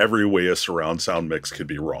wrong in every way a surround sound mix could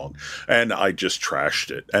be wrong, and I just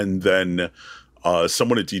trashed it. And then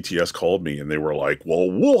someone at DTS called me and they were like,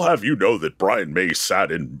 "Well, we'll have you know that Brian May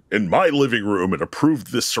sat in my living room and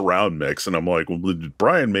approved this surround mix." And I'm like, "Well,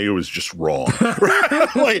 Brian May was just wrong."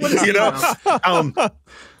 Like,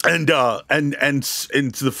 And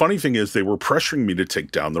the funny thing is, they were pressuring me to take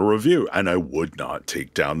down the review, and I would not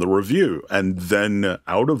take down the review. And then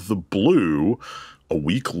out of the blue, a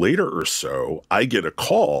week later or so, I get a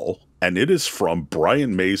call, and it is from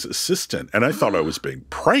Brian May's assistant. And I thought I was being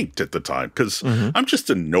pranked at the time, because I'm just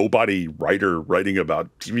a nobody writer writing about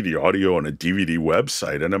DVD audio on a DVD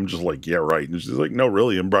website. And I'm just like, yeah, right. And she's like, "No,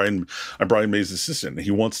 really, I'm Brian May's assistant. He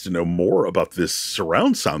wants to know more about this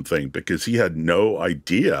surround sound thing, because he had no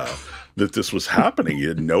idea that this was happening. He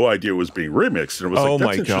had no idea it was being remixed." And it was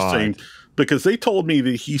like, that's interesting. Because they told me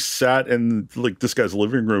that he sat in like this guy's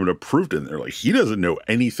living room and approved it. And they're like, he doesn't know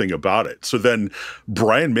anything about it. So then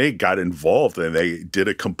Brian May got involved and they did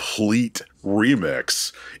a complete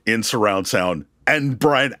remix in surround sound. And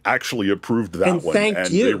Brian actually approved that one. And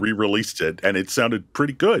they re-released it. And it sounded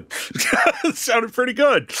pretty good. It sounded pretty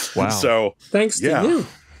good. Wow. So thanks to you.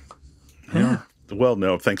 Yeah. Well,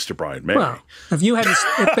 no, thanks to Brian May. Well, if you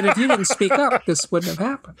didn't speak up, this wouldn't have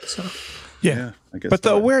happened. So. Yeah, I guess. But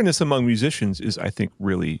the awareness among musicians is, I think,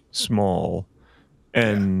 really small,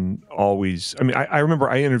 and always. I mean, I remember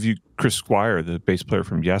I interviewed Chris Squire, the bass player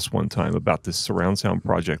from Yes, one time about this surround sound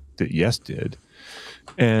project that Yes did,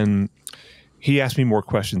 and he asked me more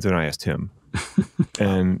questions than I asked him,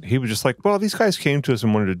 and he was just like, "Well, these guys came to us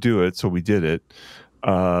and wanted to do it, so we did it."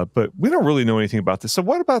 But we don't really know anything about this. So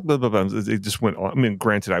what about blah, blah, blah? They just went on. I mean,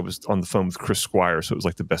 granted, I was on the phone with Chris Squire, so it was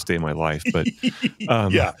like the best day of my life. But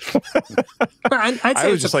yeah, I'd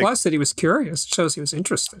say it's a plus that he was curious. It shows he was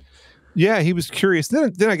interested. Yeah, he was curious.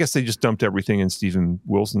 Then I guess they just dumped everything in Stephen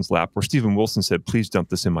Wilson's lap, where Stephen Wilson said, "Please dump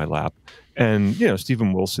this in my lap." And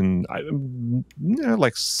Stephen Wilson, I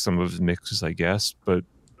like some of his mixes, I guess, but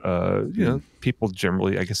people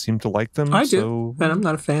generally, I guess, seem to like them. I do, and I'm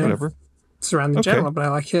not a fan. Whatever. Surround in general, but I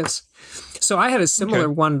like his. So I had a similar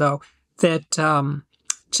one, though, that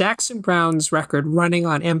Jackson Browne's record, Running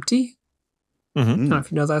on Empty. I don't know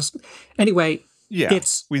if you know that. Anyway,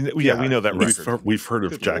 we know that record. We've heard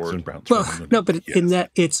of Jackson Browne's. Well, no, but in that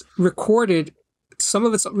it's recorded some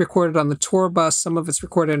of it's recorded on the tour bus, some of it's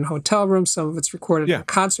recorded in hotel rooms, some of it's recorded in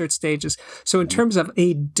concert stages. So in terms of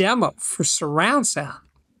a demo for surround sound,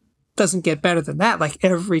 it doesn't get better than that. Like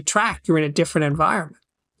every track, you're in a different environment.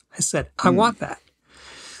 I said, I want that.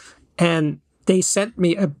 And they sent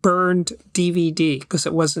me a burned DVD because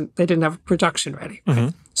they didn't have a production ready.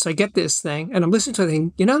 So I get this thing and I'm listening to the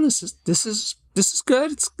thing, this is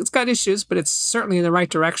good. It's got issues, but it's certainly in the right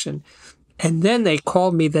direction. And then they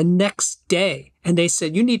called me the next day and they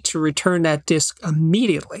said, you need to return that disc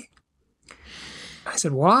immediately. I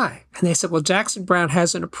said, why? And they said, well, Jackson Browne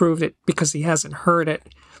hasn't approved it because he hasn't heard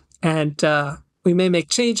it. And we may make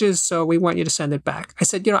changes, so we want you to send it back. I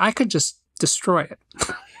said, I could just destroy it.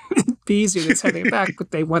 It'd be easier than sending it back, but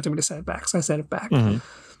they wanted me to send it back, so I sent it back.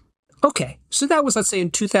 Okay, so that was, let's say, in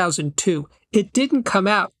 2002. It didn't come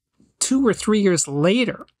out 2 or 3 years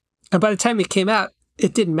later. And by the time it came out,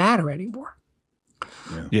 it didn't matter anymore.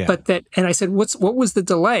 Yeah. And I said, what was the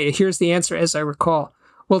delay? Here's the answer as I recall.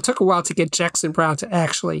 Well, it took a while to get Jackson Browne to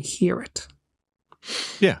actually hear it.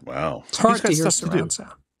 Yeah. Wow. It's hard to hear surround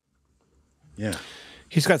sound. Yeah.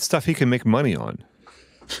 He's got stuff he can make money on.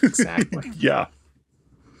 Exactly. Yeah.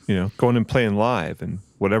 Going and playing live and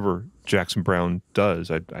whatever Jackson Browne does.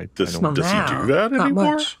 I don't Does he do that not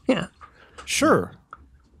anymore? Much. Yeah. Sure.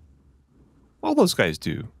 All those guys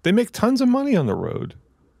do. They make tons of money on the road.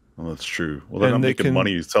 Well, that's true. Well, they're not making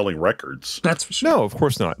money selling records. That's for sure. No, of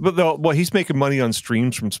course not. But he's making money on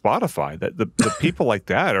streams from Spotify. That the people like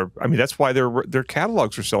that are. I mean, that's why their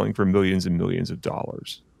catalogs are selling for millions and millions of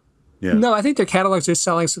dollars. Yeah. No, I think their catalogs are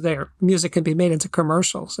selling so their music can be made into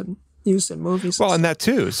commercials and used in movies. Well, and that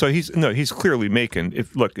too. So he's clearly making.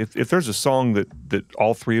 If there's a song that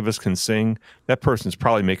all three of us can sing, that person's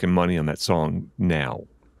probably making money on that song now.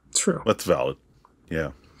 True. That's valid. Yeah.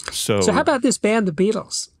 So how about this band, the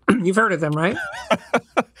Beatles? You've heard of them, right?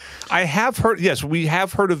 I have heard. Yes, we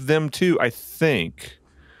have heard of them too. I think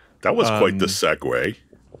that was quite the segue.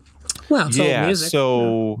 Well, it's old music.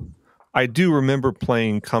 So I do remember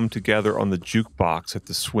playing "Come Together" on the jukebox at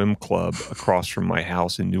the swim club across from my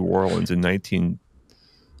house in New Orleans in 19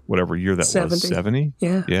 whatever year that 70. was. 70.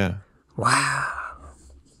 Yeah. Wow,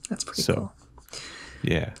 that's pretty cool.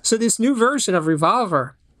 Yeah. So this new version of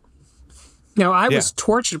Revolver. Now, I was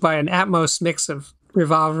tortured by an Atmos mix of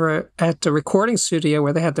Revolver at the recording studio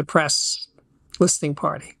where they had the press listening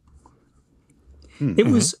party. It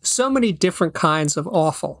was so many different kinds of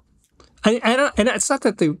awful. And it's not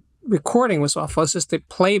that the recording was awful, it's just the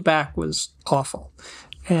playback was awful.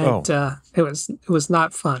 And it was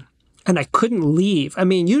not fun. And I couldn't leave. I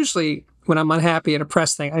mean, usually when I'm unhappy at a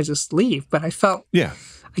press thing, I just leave. But I felt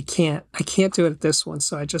I can't do it at this one.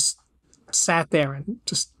 So I just sat there and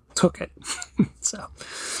just took it.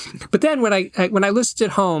 But then when I listened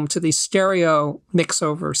at home to these stereo mix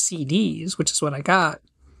over CDs, which is what I got,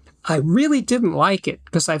 I really didn't like it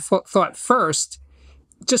because I thought first,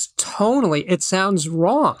 just tonally, it sounds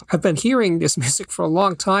wrong. I've been hearing this music for a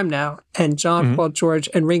long time now, and John, Paul, George,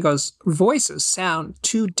 and Ringo's voices sound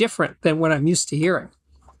too different than what I'm used to hearing.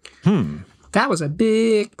 That was a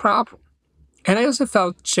big problem. And I also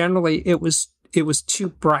felt generally it was too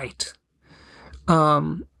bright.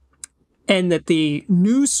 And that the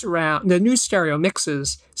new stereo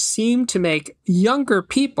mixes seem to make younger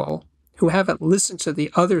people who haven't listened to the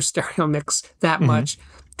other stereo mix that much,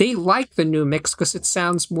 they like the new mix because it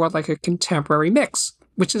sounds more like a contemporary mix,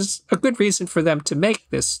 which is a good reason for them to make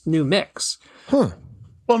this new mix. Well,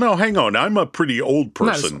 no, hang on. I'm a pretty old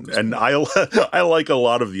person, and I like a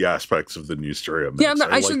lot of the aspects of the new stereo mix. Yeah,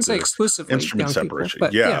 I shouldn't say exclusively instrument young separation. People,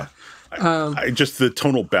 but yeah. I just the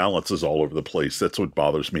tonal balance is all over the place. That's what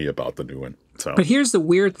bothers me about the new one. So, but here's the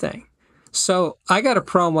weird thing. So I got a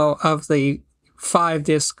promo of the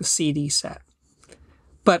 5-disc CD set,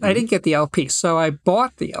 but I didn't get the LP, so I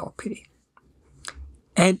bought the LP,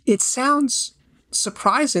 and it sounds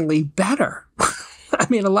surprisingly better. I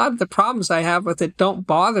mean, a lot of the problems I have with it don't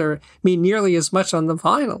bother me nearly as much on the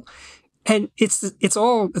vinyl. And it's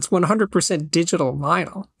 100% digital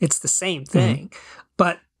vinyl. It's the same thing.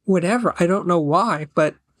 But whatever, I don't know why,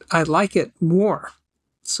 but I like it more.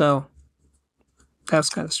 So that's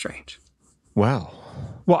kind of strange. Wow.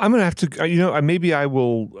 Well, I'm gonna have to.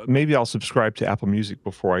 Maybe I'll subscribe to Apple Music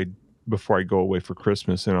before I go away for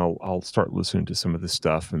Christmas, and I'll start listening to some of this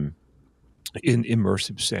stuff and in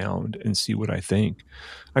immersive sound and see what I think.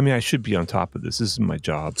 I mean, I should be on top of this. This is my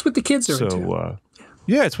job. It's what the kids are into.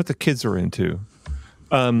 Yeah, it's what the kids are into.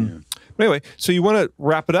 But anyway, so you want to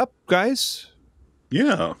wrap it up, guys?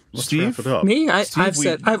 Yeah, let's Steve? wrap it up. Me?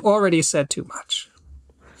 I've already said too much.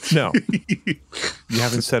 No, you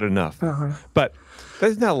haven't said enough. But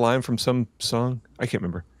isn't that a line from some song? I can't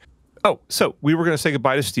remember. Oh, so we were going to say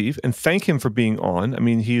goodbye to Steve and thank him for being on. I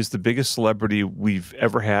mean, he is the biggest celebrity we've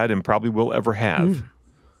ever had and probably will ever have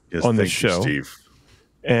on this show. Steve.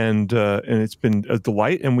 And it's been a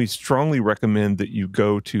delight. And we strongly recommend that you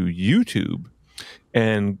go to YouTube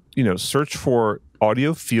and, search for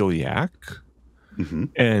Audiophiliac.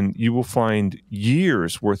 And you will find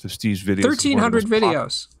years worth of Steve's videos. 1,300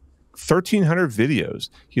 videos. 1,300 videos.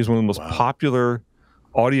 He is one of the most popular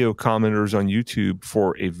audio commenters on YouTube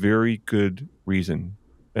for a very good reason.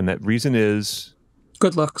 And that reason is...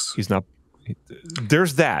 good looks. He's not...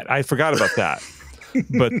 There's that. I forgot about that.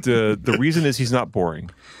 But the reason is he's not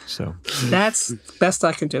boring. So that's the best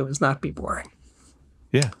I can do is not be boring.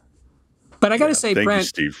 Yeah. But I got to say, thank Brent, you,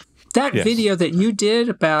 Steve. that video that you did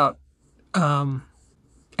about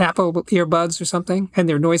Apple earbuds or something and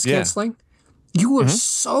their noise canceling, you were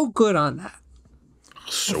so good on that.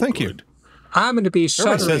 So thank you. I'm going to be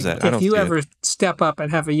shuddering if you ever step up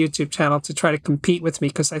and have a YouTube channel to try to compete with me,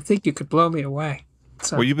 because I think you could blow me away.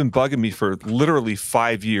 So. Well, you've been bugging me for literally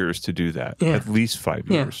 5 years to do that. At least 5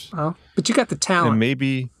 years. Well, but you got the talent.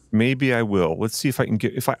 And maybe I will. Let's see if I can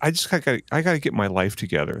get. I got to get my life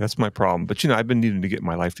together. That's my problem. But I've been needing to get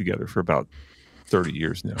my life together for about 30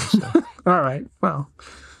 years now. So. All right. Well,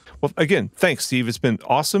 again, thanks, Steve. It's been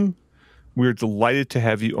awesome. We're delighted to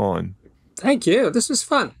have you on. Thank you. This was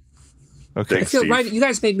fun. Okay. Thanks, you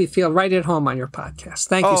guys made me feel right at home on your podcast.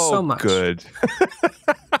 Thank you so much. Good.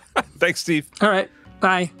 Thanks, Steve. All right.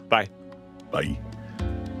 Bye. Bye. Bye.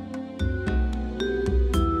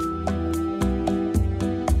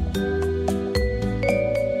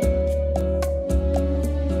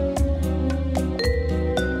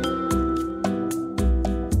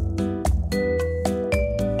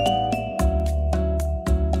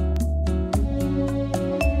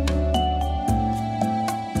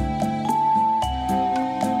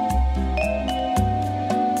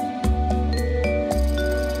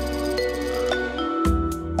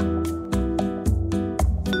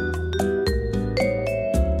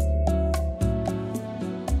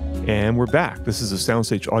 And we're back. This is a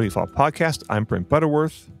SoundStage Audiophile podcast. I'm Brent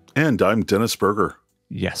Butterworth. And I'm Dennis Berger.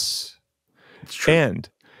 Yes. It's true. And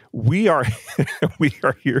we are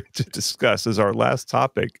here to discuss, as our last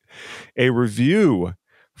topic, a review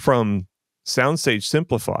from SoundStage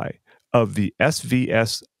Simplifi of the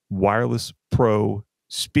SVS Wireless Pro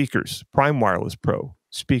speakers, Prime Wireless Pro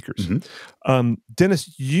speakers.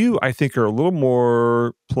 Dennis, you, I think, are a little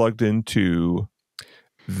more plugged into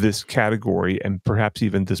this category and perhaps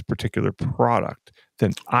even this particular product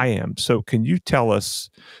than I am. So can you tell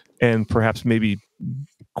us, and perhaps maybe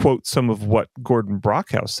quote some of what Gordon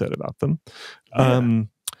Brockhouse said about them?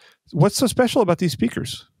 What's so special about these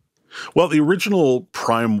speakers? Well, the original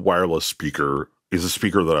Prime Wireless speaker is a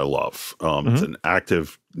speaker that I love. It's an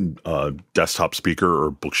active desktop speaker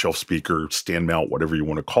or bookshelf speaker, stand mount, whatever you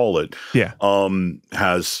want to call it. Yeah.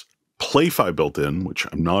 Has Play-Fi built in, which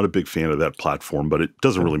I'm not a big fan of that platform, but it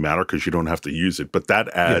doesn't really matter because you don't have to use it. But that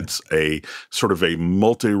adds a sort of a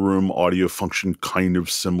multi-room audio function, kind of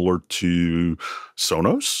similar to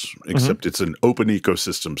Sonos, except it's an open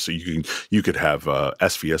ecosystem. So you could have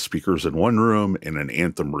SVS speakers in one room and an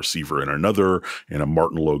Anthem receiver in another, and a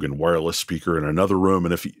Martin Logan wireless speaker in another room.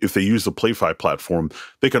 And if they use the Play-Fi platform,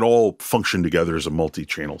 they can all function together as a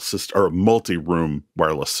multi-channel system or a multi-room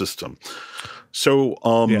wireless system. So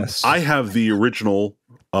I have the original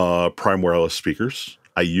Prime Wireless speakers.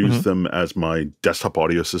 I use them as my desktop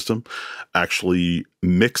audio system. Actually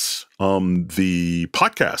mix the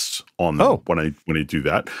podcasts on them when I do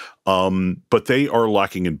that. But they are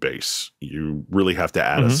lacking in bass. You really have to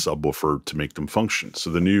add a subwoofer to make them function. So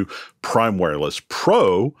the new Prime Wireless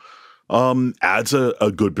Pro adds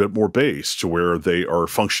a good bit more bass to where they are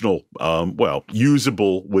functional,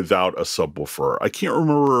 usable without a subwoofer. I can't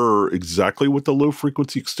remember exactly what the low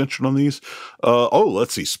frequency extension on these.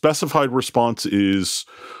 Let's see. Specified response is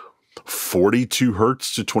 42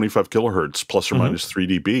 hertz to 25 kilohertz plus or minus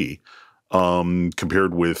 3 dB,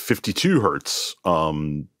 compared with 52 hertz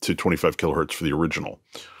to 25 kilohertz for the original.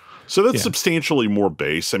 So that's substantially more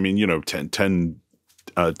bass. I mean, 10,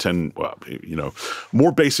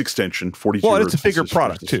 more bass extension, 42 Well, hertz it's a bigger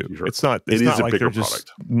product too. It's not like they're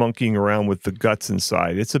just monkeying around with the guts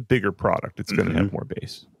inside. It's a bigger product. It's going to have more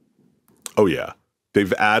bass. Oh yeah.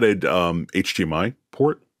 They've added HDMI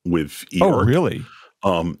port with eARC. Oh, really?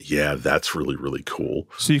 Yeah, that's really, really cool.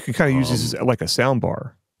 So you can kind of use this as like a sound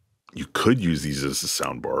bar. You could use these as a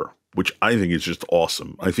sound bar, which I think is just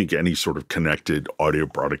awesome. I think any sort of connected audio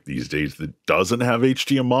product these days that doesn't have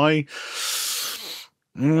HDMI,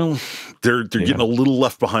 they're getting a little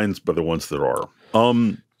left behind by the ones that are.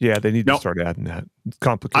 They need to start adding that. It's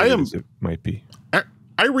complicated as it might be.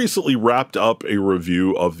 I recently wrapped up a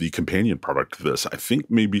review of the companion product to this. I think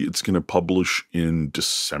maybe it's going to publish in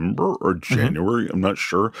December or January. I'm not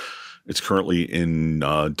sure. It's currently in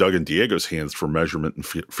Doug and Diego's hands for measurement and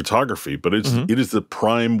photography, but it is the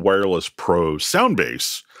Prime Wireless Pro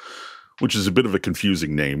Soundbase, which is a bit of a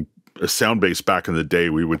confusing name. A Soundbase back in the day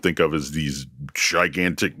we would think of as these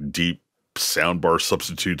gigantic, deep soundbar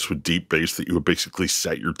substitutes with deep bass that you would basically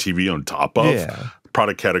set your TV on top of. Yeah.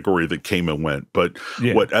 Product category that came and went. But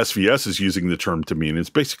what SVS is using the term to mean is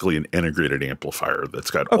basically an integrated amplifier that's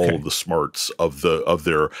got all of the smarts of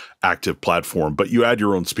their active platform, but you add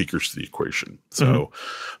your own speakers to the equation. So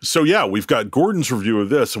so yeah, we've got Gordon's review of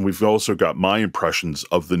this, and we've also got my impressions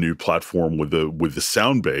of the new platform with the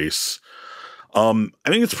Soundbase. I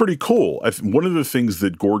think it's pretty cool. One of the things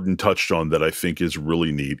that Gordon touched on that I think is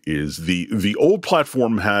really neat is the old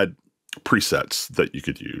platform had presets that you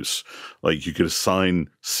could use. Like you could assign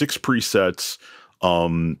 6 presets.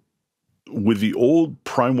 With the old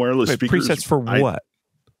Prime Wireless speakers, presets for what?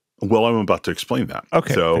 Well, I'm about to explain that.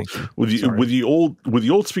 Okay. So with the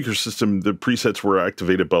old speaker system, the presets were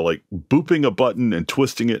activated by like booping a button and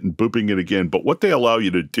twisting it and booping it again. But what they allow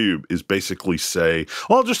you to do is basically say,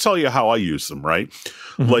 well, I'll just tell you how I use them, right?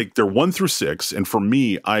 Like they're 1 through 6. And for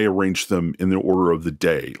me, I arrange them in the order of the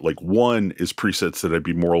day. Like 1 is presets that I'd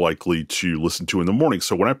be more likely to listen to in the morning.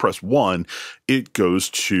 So when I press 1, it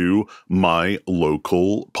goes to my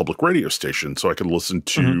local public radio station. So I can listen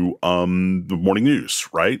to the morning news,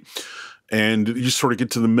 right? And you sort of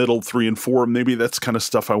get to the middle, 3 and 4. Maybe that's kind of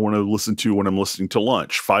stuff I want to listen to when I'm listening to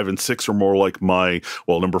lunch. 5 and 6 are more like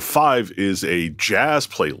number 5 is a jazz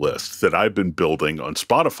playlist that I've been building on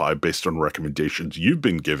Spotify based on recommendations you've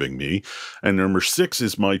been giving me. And number 6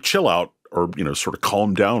 is my chill out or, sort of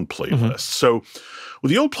calm down playlist. So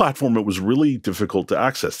with the old platform, it was really difficult to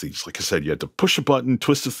access these. Like I said, you had to push a button,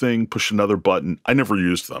 twist a thing, push another button. I never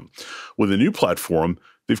used them. With the new platform,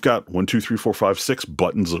 they've got 1, 2, 3, 4, 5, 6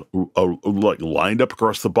 buttons like lined up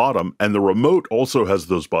across the bottom, and the remote also has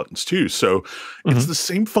those buttons too. So it's the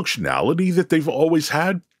same functionality that they've always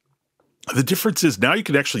had. The difference is now you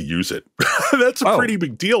can actually use it. That's a pretty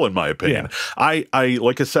big deal in my opinion. Yeah. I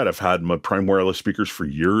like I said, I've had my Prime Wireless speakers for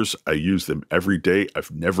years. I use them every day.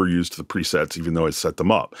 I've never used the presets, even though I set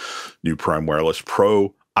them up. New Prime Wireless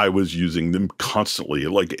Pro, I was using them constantly.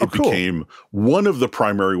 Like it became one of the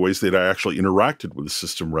primary ways that I actually interacted with the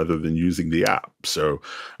system rather than using the app. So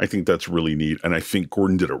I think that's really neat. And I think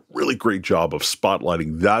Gordon did a really great job of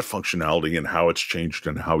spotlighting that functionality and how it's changed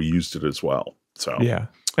and how he used it as well. So yeah,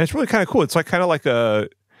 and it's really kind of cool. It's kind of like the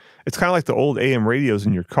old AM radios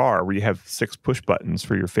in your car where you have 6 push buttons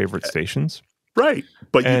for your favorite stations. Right.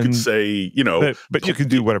 But you could say, but you can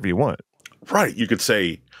do whatever you want. Right. You could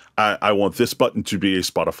say, I want this button to be a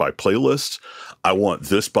Spotify playlist. I want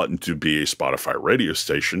this button to be a Spotify radio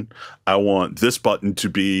station. I want this button to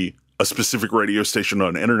be a specific radio station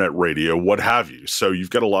on internet radio, what have you. So you've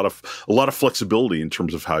got a lot of flexibility in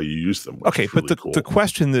terms of how you use them. Okay, but the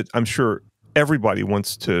question that I'm sure everybody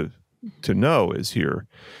wants to know is here: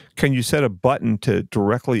 can you set a button to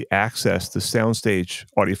directly access the SoundStage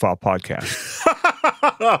audiophile podcast?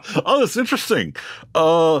 Oh, that's interesting.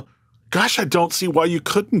 Gosh, I don't see why you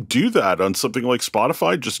couldn't do that on something like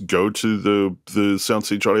Spotify. Just go to the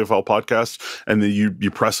SoundStage audiophile podcast, and then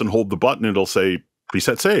you press and hold the button. It'll say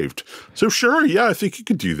preset saved. So sure, yeah, I think you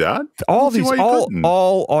could do that.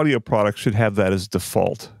 All audio products should have that as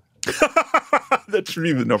default. That should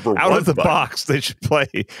be the number one. Out of the box, they should play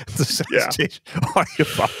the SoundStage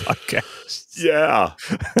audiophile podcast. Yeah.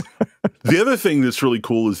 The other thing that's really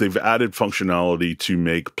cool is they've added functionality to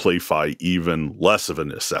make Play-Fi even less of a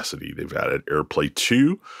necessity. They've added AirPlay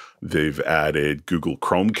 2. They've added Google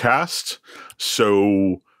Chromecast.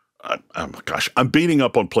 So, oh my gosh, I'm beating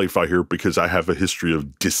up on Play-Fi here because I have a history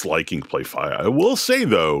of disliking Play-Fi. I will say,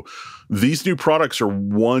 though, these new products are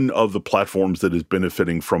one of the platforms that is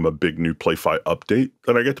benefiting from a big new Play-Fi update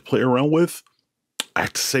that I get to play around with. I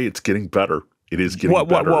have to say it's getting better. It is getting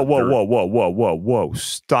better. Whoa.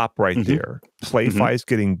 Stop right there. Play-Fi is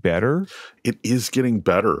getting better? It is getting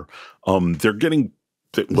better. They're getting,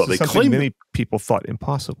 they claim many people thought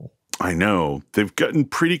impossible. I know. They've gotten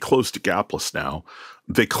pretty close to gapless now.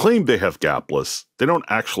 They claim they have gapless. They don't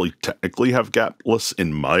actually technically have gapless,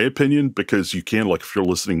 in my opinion, because you can, like, if you're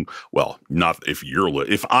listening, well, not if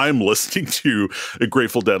if I'm listening to a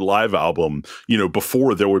Grateful Dead live album,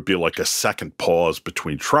 before there would be like a second pause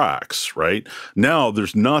between tracks, right? Now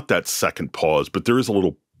there's not that second pause, but there is a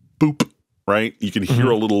little boop, right? You can hear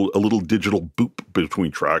a little digital boop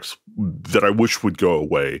between tracks that I wish would go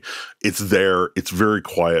away. It's there. It's very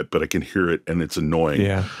quiet, but I can hear it, and it's annoying.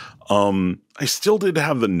 Yeah. I still did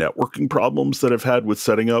have the networking problems that I've had with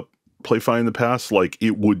setting up Play-Fi in the past. Like,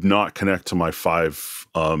 it would not connect to my 5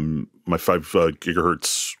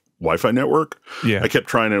 gigahertz Wi-Fi network. Yeah. I kept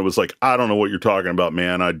trying and it was like, I don't know what you're talking about,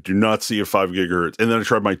 man. I do not see a 5 gigahertz. And then I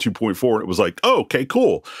tried my 2.4 and it was like, oh, okay,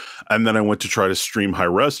 cool. And then I went to try to stream high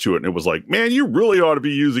res to it and it was like, man, you really ought to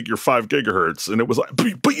be using your 5 gigahertz. And it was like,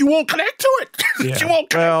 but you won't connect to it. Yeah. You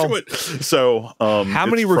won't connect to it. So how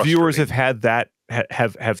many reviewers have had that,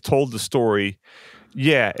 have told the story?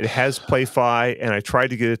 Yeah, it has Play-Fi, and I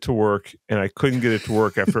tried to get it to work, and I couldn't get it to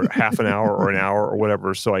work after half an hour or an hour or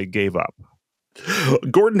whatever, so I gave up.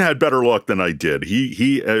 Gordon had better luck than I did.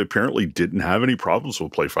 He apparently didn't have any problems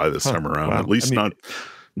with Play-Fi this time around. Wow. At least not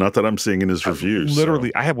that I'm seeing in his reviews.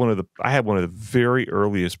 Literally, so. I had one of the very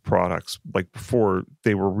earliest products, like before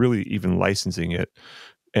they were really even licensing it,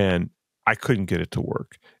 and I couldn't get it to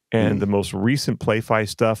work. And the most recent Play-Fi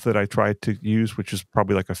stuff that I tried to use, which is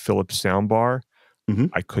probably like a Philips soundbar,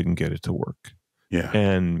 I couldn't get it to work. Yeah,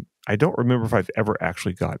 and I don't remember if I've ever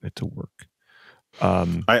actually gotten it to work.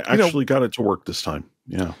 I actually got it to work this time.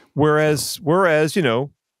 Yeah. Whereas,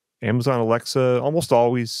 Amazon Alexa almost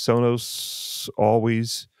always, Sonos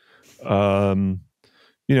always,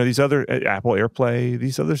 these other Apple AirPlay,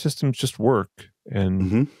 these other systems just work,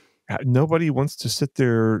 and nobody wants to sit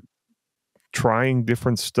there trying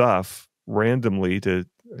different stuff randomly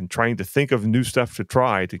and trying to think of new stuff to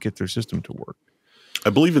try to get their system to work. I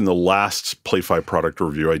believe in the last Play-Fi product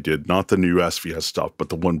review I did, not the new SVS stuff, but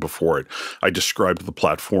the one before it, I described the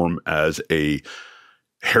platform as a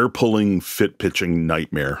hair-pulling, fit-pitching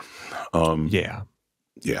nightmare. Yeah.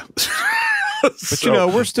 But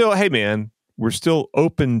we're still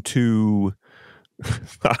open to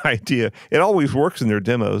the idea. It always works in their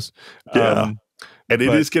demos. Yeah. And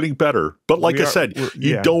it is getting better. But like I said,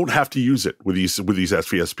 you don't have to use it with these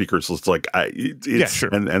SVS speakers. It's like, sure.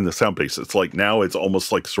 And the sound base. It's like now it's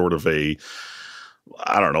almost like sort of a,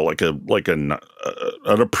 I don't know, like an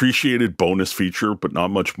appreciated bonus feature, but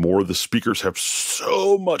not much more. The speakers have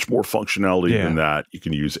so much more functionality than that. You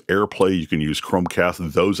can use AirPlay, you can use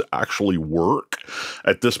Chromecast. Those actually work.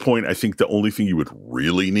 At this point, I think the only thing you would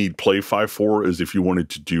really need Play-Fi for is if you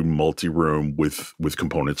wanted to do multi-room with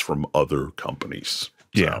components from other companies.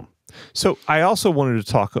 Yeah. So I also wanted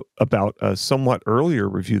to talk about a somewhat earlier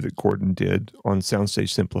review that Gordon did on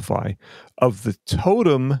SoundStage Simplifi of the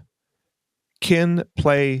Totem Kin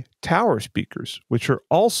Play Tower speakers, which are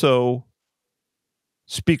also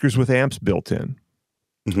speakers with amps built in.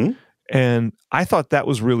 And I thought that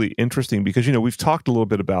was really interesting because, we've talked a little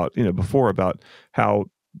bit about, before about how,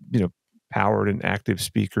 powered and active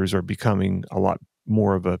speakers are becoming a lot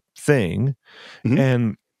more of a thing.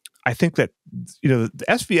 And I think that, the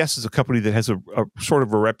SVS is a company that has a sort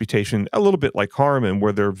of a reputation, a little bit like Harman,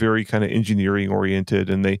 where they're very kind of engineering oriented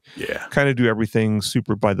and they kind of do everything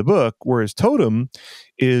super by the book. Whereas Totem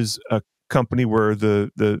is a company where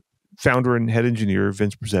the founder and head engineer,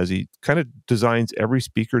 Vince Brzezzi, kind of designs every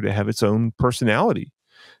speaker to have its own personality.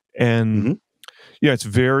 And, it's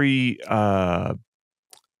very,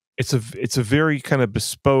 it's a very kind of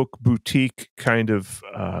bespoke boutique kind of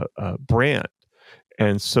brand.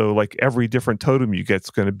 And so like every different Totem you get is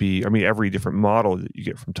going to be, every different model that you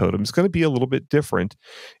get from Totem is going to be a little bit different.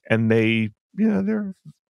 And they're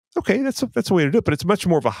okay. That's a way to do it, but it's much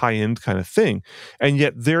more of a high end kind of thing. And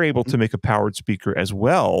yet they're able to make a powered speaker as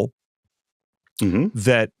well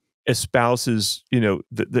that espouses,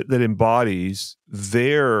 that embodies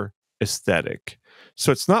their aesthetic.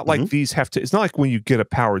 So it's not like it's not like when you get a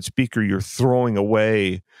powered speaker, you're throwing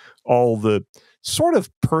away all the sort of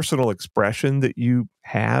personal expression that you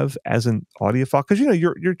have as an audiophile, because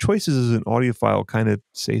your choices as an audiophile kind of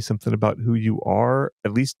say something about who you are,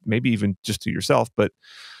 at least maybe even just to yourself. But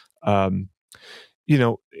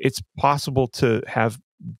it's possible to have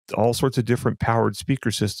all sorts of different powered speaker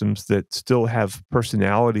systems that still have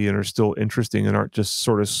personality and are still interesting and aren't just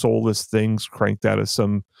sort of soulless things cranked out of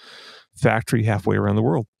some factory halfway around the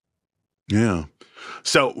world. Yeah.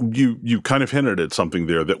 So you kind of hinted at something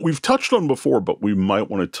there that we've touched on before, but we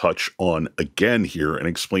might want to touch on again here and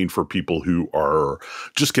explain for people who are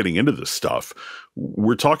just getting into this stuff.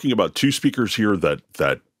 We're talking about two speakers here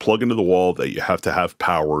that plug into the wall, that you have to have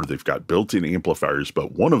power. They've got built-in amplifiers,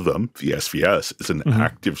 but one of them, the SVS, is an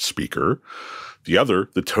active speaker. The other,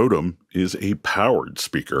 the Totem, is a powered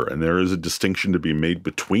speaker, and there is a distinction to be made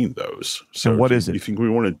between those. So what is it? You think we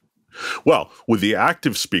want to? Well, with the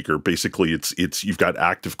active speaker, basically it's you've got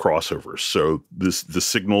active crossovers. So the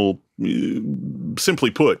signal, simply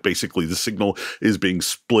put, basically the signal is being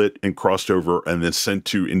split and crossed over and then sent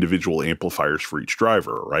to individual amplifiers for each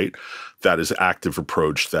driver, right? That is active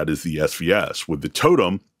approach. That is the SVS. With the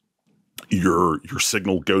Totem, your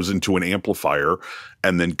signal goes into an amplifier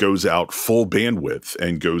and then goes out full bandwidth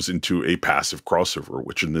and goes into a passive crossover,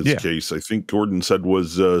 which in this case, I think Gordon said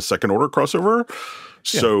was a second order crossover.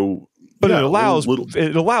 So, but it allows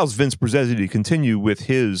Vince Brzezzi to continue with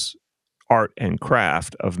his art and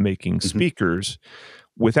craft of making speakers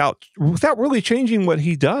without really changing what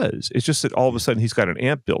he does. It's just that all of a sudden he's got an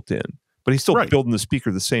amp built in, but he's still building the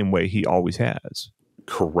speaker the same way he always has.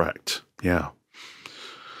 Correct. Yeah.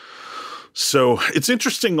 So it's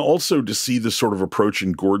interesting also to see the sort of approach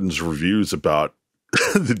in Gordon's reviews about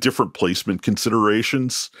the different placement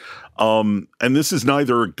considerations. And this is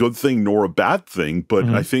neither a good thing nor a bad thing, but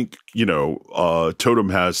I think, Totem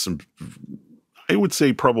has some, I would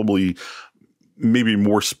say probably maybe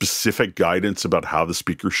more specific guidance about how the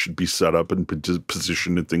speaker should be set up and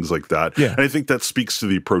positioned and things like that. Yeah. And I think that speaks to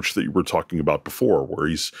the approach that you were talking about before, where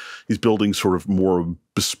he's building sort of more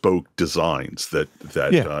bespoke designs that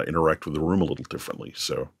interact with the room a little differently.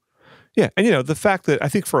 So, yeah. And, the fact that I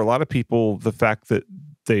think for a lot of people, the fact that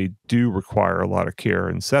they do require a lot of care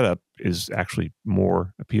and setup is actually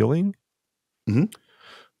more appealing. I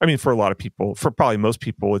mean, for a lot of people, for probably most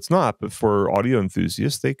people, it's not, but for audio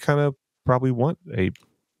enthusiasts, they kind of probably want a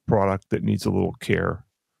product that needs a little care.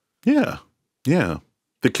 Yeah. Yeah.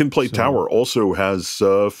 The Kinplay Tower also has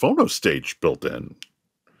PhonoStage built in.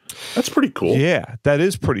 That's pretty cool. Yeah, that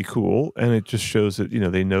is pretty cool. And it just shows that,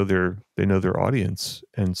 they know their audience.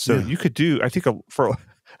 And so you could do, I think for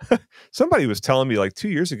somebody was telling me like 2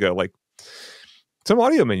 years ago, like some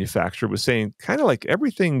audio manufacturer was saying kind of like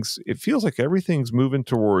it feels like everything's moving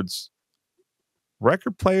towards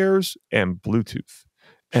record players and Bluetooth.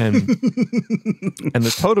 And and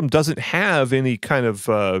the Totem doesn't have any kind of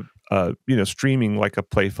streaming like a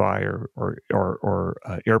Playfi or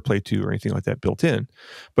AirPlay 2 or anything like that built in,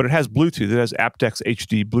 but it has Bluetooth. It has aptX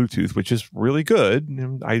HD Bluetooth, which is really good.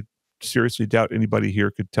 And I seriously doubt anybody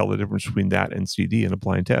here could tell the difference between that and CD in a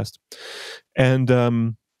blind test. And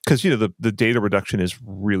because the data reduction is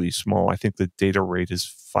really small. I think the data rate is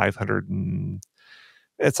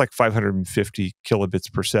 550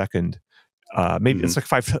 kilobits per second. Maybe it's like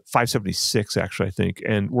 576 actually, I think.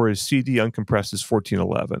 And whereas CD uncompressed is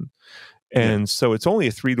 1411. And so it's only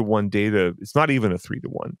a 3-to-1 data. It's not even a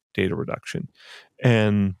 3-to-1 data reduction.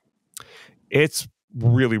 And it's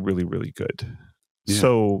really, really, really good. Yeah.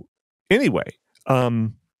 So anyway,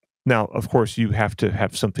 now, of course, you have to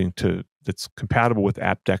have something that's compatible with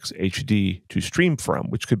aptX HD to stream from,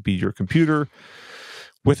 which could be your computer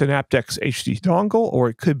with an aptX HD dongle, or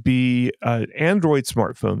it could be an Android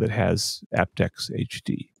smartphone that has aptX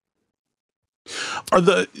HD.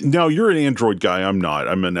 Now you're an Android guy. I'm not.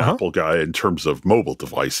 I'm an Apple guy in terms of mobile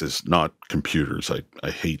devices, not computers.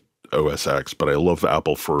 I hate OS X, but I love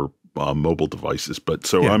Apple for mobile devices. But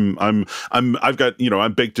so I've got,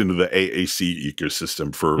 I'm baked into the AAC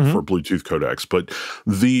ecosystem for Bluetooth codecs. But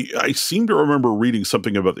I seem to remember reading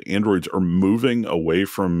something about the Androids are moving away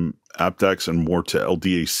from aptX and more to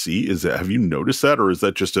LDAC. Have you noticed that, or is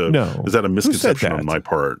that just is that a misconception on my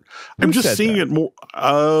part? I'm just seeing it more.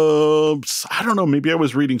 I don't know. Maybe I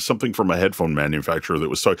was reading something from a headphone manufacturer that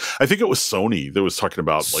was talking. I think it was Sony that was talking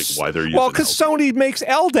about like why they're using. Well, because Sony makes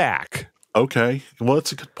LDAC. Okay, well,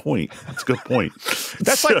 that's a good point.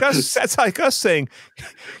 That's like us saying,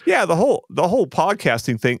 yeah, the whole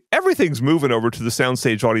podcasting thing, everything's moving over to the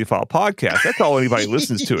SoundStage Audiophile podcast. That's all anybody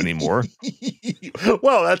listens to anymore.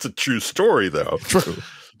 Well, that's a true story, though. True.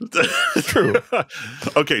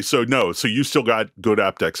 Okay, so you still got good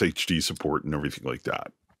aptX HD support and everything like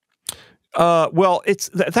that. Well,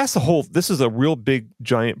 this is a real big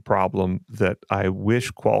giant problem that I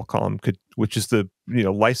wish Qualcomm could, which is the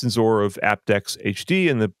licensor of aptX HD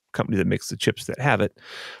and the company that makes the chips that have it.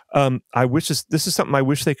 I wish this is something I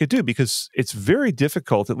wish they could do, because it's very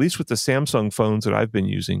difficult, at least with the Samsung phones that I've been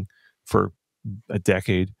using for a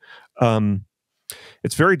decade.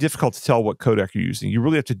 It's very difficult to tell what codec you're using. You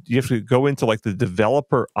have to go into like the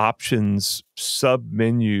developer options sub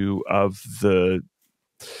menu of the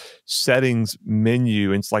settings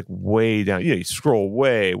menu, and it's like way down. You scroll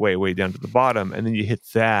way down to the bottom, and then you hit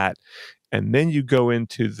that, and then you go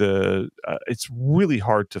into the. It's really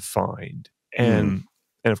hard to find, and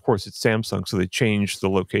of course it's Samsung, so they change the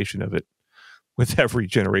location of it with every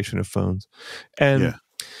generation of phones, and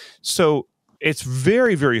so it's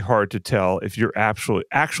very, very hard to tell if you're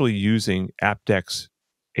actually using aptX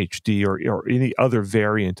HD or any other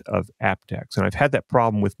variant of aptX. And I've had that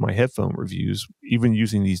problem with my headphone reviews, even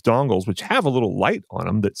using these dongles, which have a little light on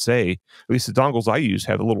them that say, at least the dongles I use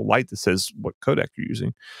have a little light that says what codec you're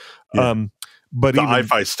using. But the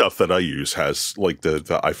iFi stuff that I use has like the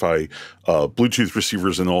iFi Bluetooth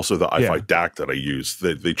receivers, and also the iFi DAC that I use.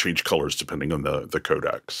 They change colors depending on the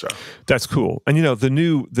codec. So that's cool. And the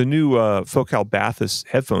new Focal Bathis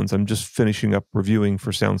headphones, I'm just finishing up reviewing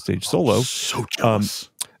for SoundStage Solo. So jealous.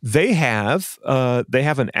 They have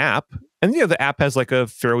an app, and the app has like a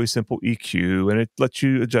fairly simple EQ, and it lets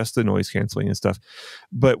you adjust the noise canceling and stuff.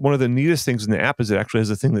 But one of the neatest things in the app is it actually has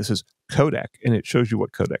a thing that says codec, and it shows you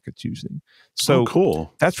what codec it's using. So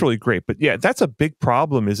cool. That's really great. But yeah, that's a big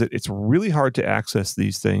problem. Is that it's really hard to access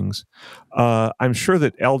these things. I'm sure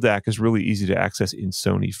that LDAC is really easy to access in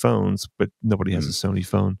Sony phones, but nobody has a Sony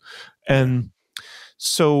phone, and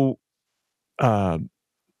so.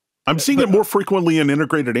 I'm seeing it more frequently in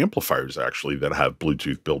integrated amplifiers, actually, that have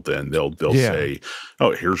Bluetooth built in. They'll say,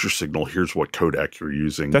 "Oh, here's your signal. Here's what codec you're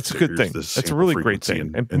using." That's a good thing. That's a really great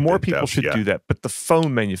thing, and more people should do that. But the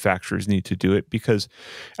phone manufacturers need to do it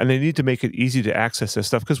and they need to make it easy to access this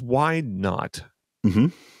stuff. Because why not? Mm-hmm.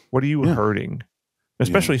 What are you hurting?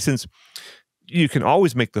 Especially since you can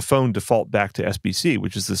always make the phone default back to SBC,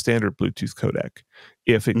 which is the standard Bluetooth codec.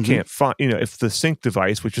 If it can't find, if the sync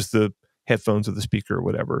device, which is the headphones or the speaker or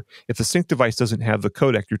whatever, if the sync device doesn't have the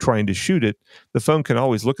codec you're trying to shoot it, the phone can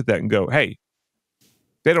always look at that and go, "Hey,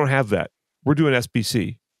 they don't have that. We're doing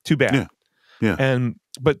SBC. Too bad." Yeah.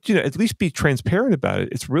 But at least be transparent about it.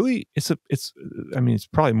 It's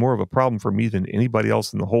probably more of a problem for me than anybody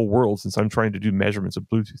else in the whole world, since I'm trying to do measurements of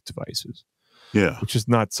Bluetooth devices. Yeah. Which is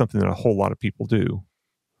not something that a whole lot of people do.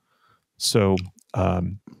 So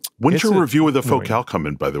when's your review of the Focal come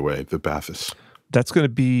in, by the way, the Bathis? That's going to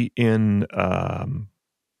be in, oh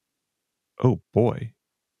boy,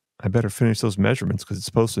 I better finish those measurements because it's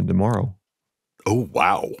posted tomorrow. Oh,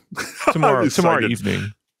 wow. Tomorrow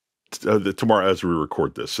evening. Tomorrow as we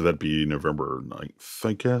record this. So that'd be November 9th,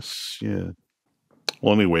 I guess. Yeah.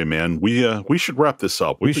 Well, anyway, man, we should wrap this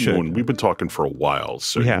up. We've been talking for a while.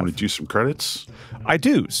 So you want to do some credits? I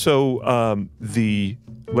do. So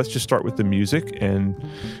let's just start with the music, and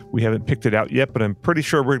we haven't picked it out yet, but I'm pretty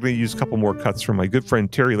sure we're going to use a couple more cuts from my good friend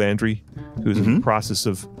Terry Landry, who's in the process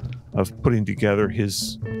of putting together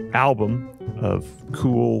his album of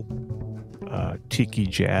cool tiki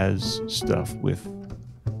jazz stuff with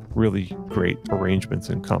really great arrangements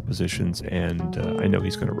and compositions, and I know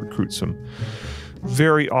he's going to recruit some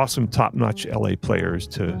very awesome, top-notch LA players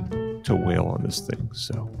to wail on this thing.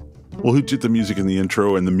 So, well, who did the music in the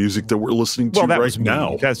intro and the music that we're listening to right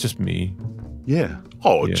now? That's just me. Yeah.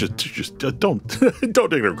 Oh, yeah. Just don't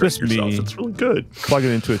integrate yourself. Me. It's really good. Plug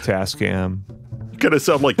it into a Tascam. You kind of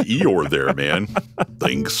sound like Eeyore there, man.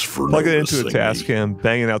 Thanks for plug it into a Tascam,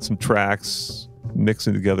 banging out some tracks,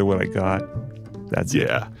 mixing together what I got. That's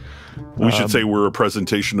it. We should say we're a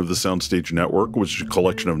presentation of the SoundStage Network, which is a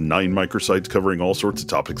collection of 9 microsites covering all sorts of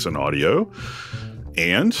topics in audio.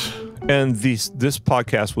 And this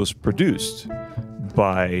podcast was produced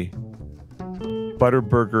by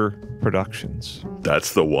Butterburger Productions.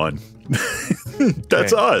 That's the one.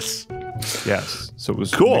 That's us. Yes. So it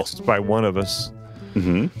was cool. Mixed by one of us.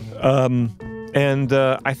 And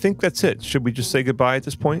I think that's it. Should we just say goodbye at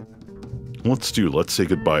this point? Let's say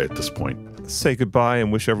goodbye at this point. Say goodbye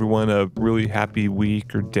and wish everyone a really happy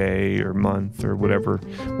week or day or month or whatever,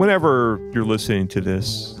 whenever you're listening to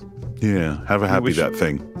this. Yeah, have a happy that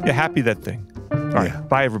thing. Yeah, happy that thing. All right,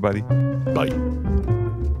 bye everybody. Bye.